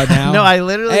as you are now. No, I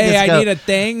literally. Hey, just I go- need a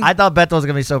thing. I thought Bethel was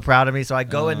gonna be so proud of me, so I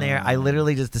go in there. I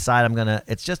literally just decide I'm gonna.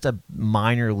 It's just a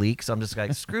minor leak, so I'm just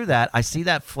like, screw that. I see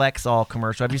that Flexall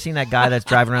commercial. Have you seen that guy that's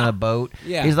driving around a boat?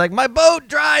 Yeah. He's like, my boat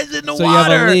dries in the So you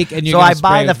water. have a leak and you're so gonna I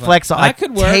buy spray the with Flexall. that I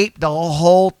could work. tape the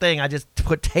whole thing. I just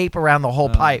put tape around the whole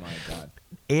Oh, pipe. my God.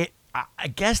 I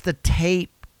guess the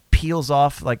tape peels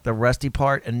off like the rusty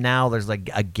part, and now there's like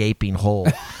a gaping hole.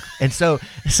 And so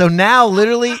now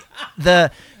literally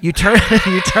you turn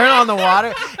on the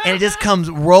water and it just comes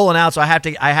rolling out. So I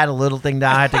had a little thing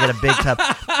down. I had to get a big tub.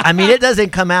 I mean, it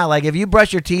doesn't come out like if you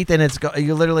brush your teeth and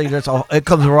you literally it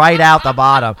comes right out the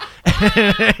bottom.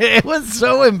 It was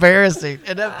so embarrassing.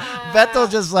 And then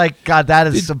Bethel's just like, God, that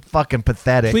is so fucking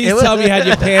pathetic. Please It was- tell me you had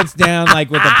your pants down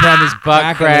like with the premise Butt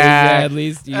back crack. at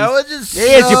least. You That was just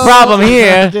Here's your so- problem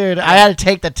here. dude. I had to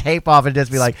take the tape off and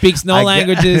just be like, speaks no I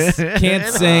languages, can't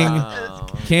sing,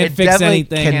 can't It fix definitely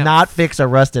anything. cannot fix a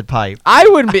rusted pipe. I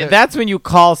wouldn't be. That's when you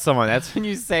call someone. That's when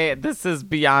you say, "This is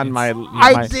beyond my."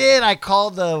 I did. I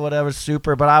called the whatever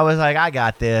super, but I was like, I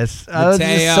got this. It was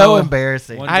just Mateo. so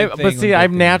embarrassing. One- I, good but thing, see, one I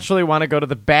good thing. naturally want to go to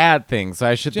the bad things, so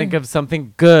I should Jim. think of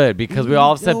something good because we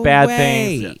all have said Either bad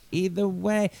way, things. Either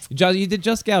way, you did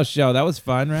Just Gal's show. That was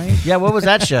fun, right? Yeah, what was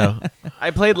that show?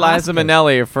 I played Liza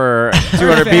Minnelli for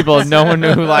 200 people. No one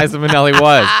knew who Liza Minnelli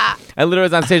was. I literally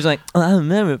was on stage like, I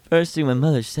remember the first thing my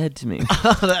mother said to me.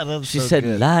 That was She so said,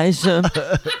 good. Liza,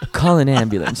 call an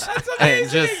ambulance. and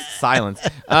just silence.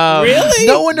 Really?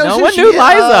 No one knows. No who one she knew is.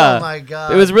 Liza. Oh my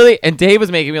god! It was really, and Dave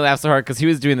was making me laugh so hard because he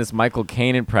was doing this Michael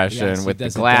Caine impression Yes, he with the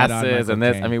does a dead-on glasses Michael and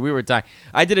this. Caine. I mean, we were dying.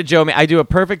 I do a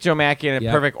perfect Joe Mackey and a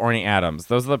Yep. perfect Orny Adams.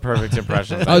 Those are the perfect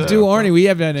impressions. I Oh, do. do Arnie. We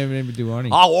haven't even do Arnie.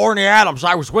 Oh, Orny Adams,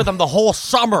 I was with him the whole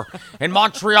summer in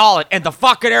Montreal, and the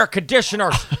fucking air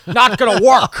conditioner's not gonna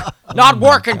work. Not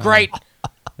working great.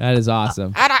 That is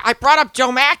awesome. And I brought up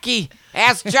Joe Mackey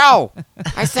as Joe.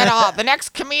 I said, oh, the next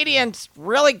comedian's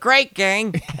really great,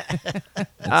 gang.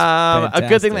 A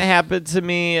good thing fantastic. that happened to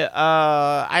me.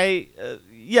 I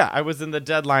was in the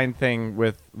Deadline thing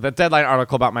with the Deadline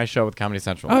article about my show with Comedy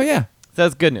Central. Oh yeah, So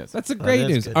that's good news. that's a great is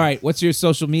news. good All right, what's your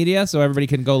social media so everybody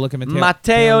can go look at Mateo?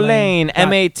 Matteo Lane, Dot-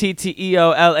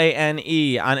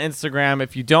 MatteoLane on Instagram.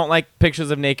 If you don't like pictures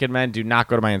of naked men, do not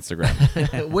go to my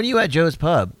Instagram. When are you at Joe's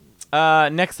Pub?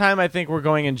 Next time, I think we're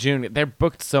going in June. They're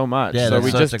booked so much. Yeah, so that's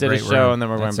we such just a did a great show, room. and then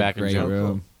we're That's going a back in great June.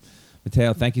 room.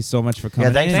 Mateo, thank you so much for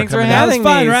coming. thanks in. Thanks for coming having out.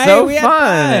 That was me. fun, right? So We had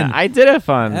fun. fun. I did have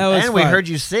fun. That was And we fun. heard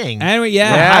you sing. And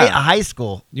yeah. Yeah. High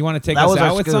school. You want to take That us was our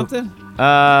out with scoop. something?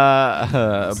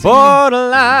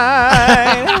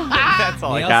 Borderline. That's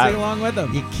all I Neil, got. sing along with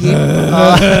them. You keep.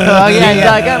 Oh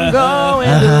yeah. Like I'm going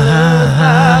to lose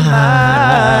my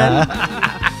mind.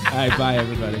 All right, bye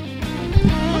everybody.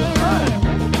 Bye.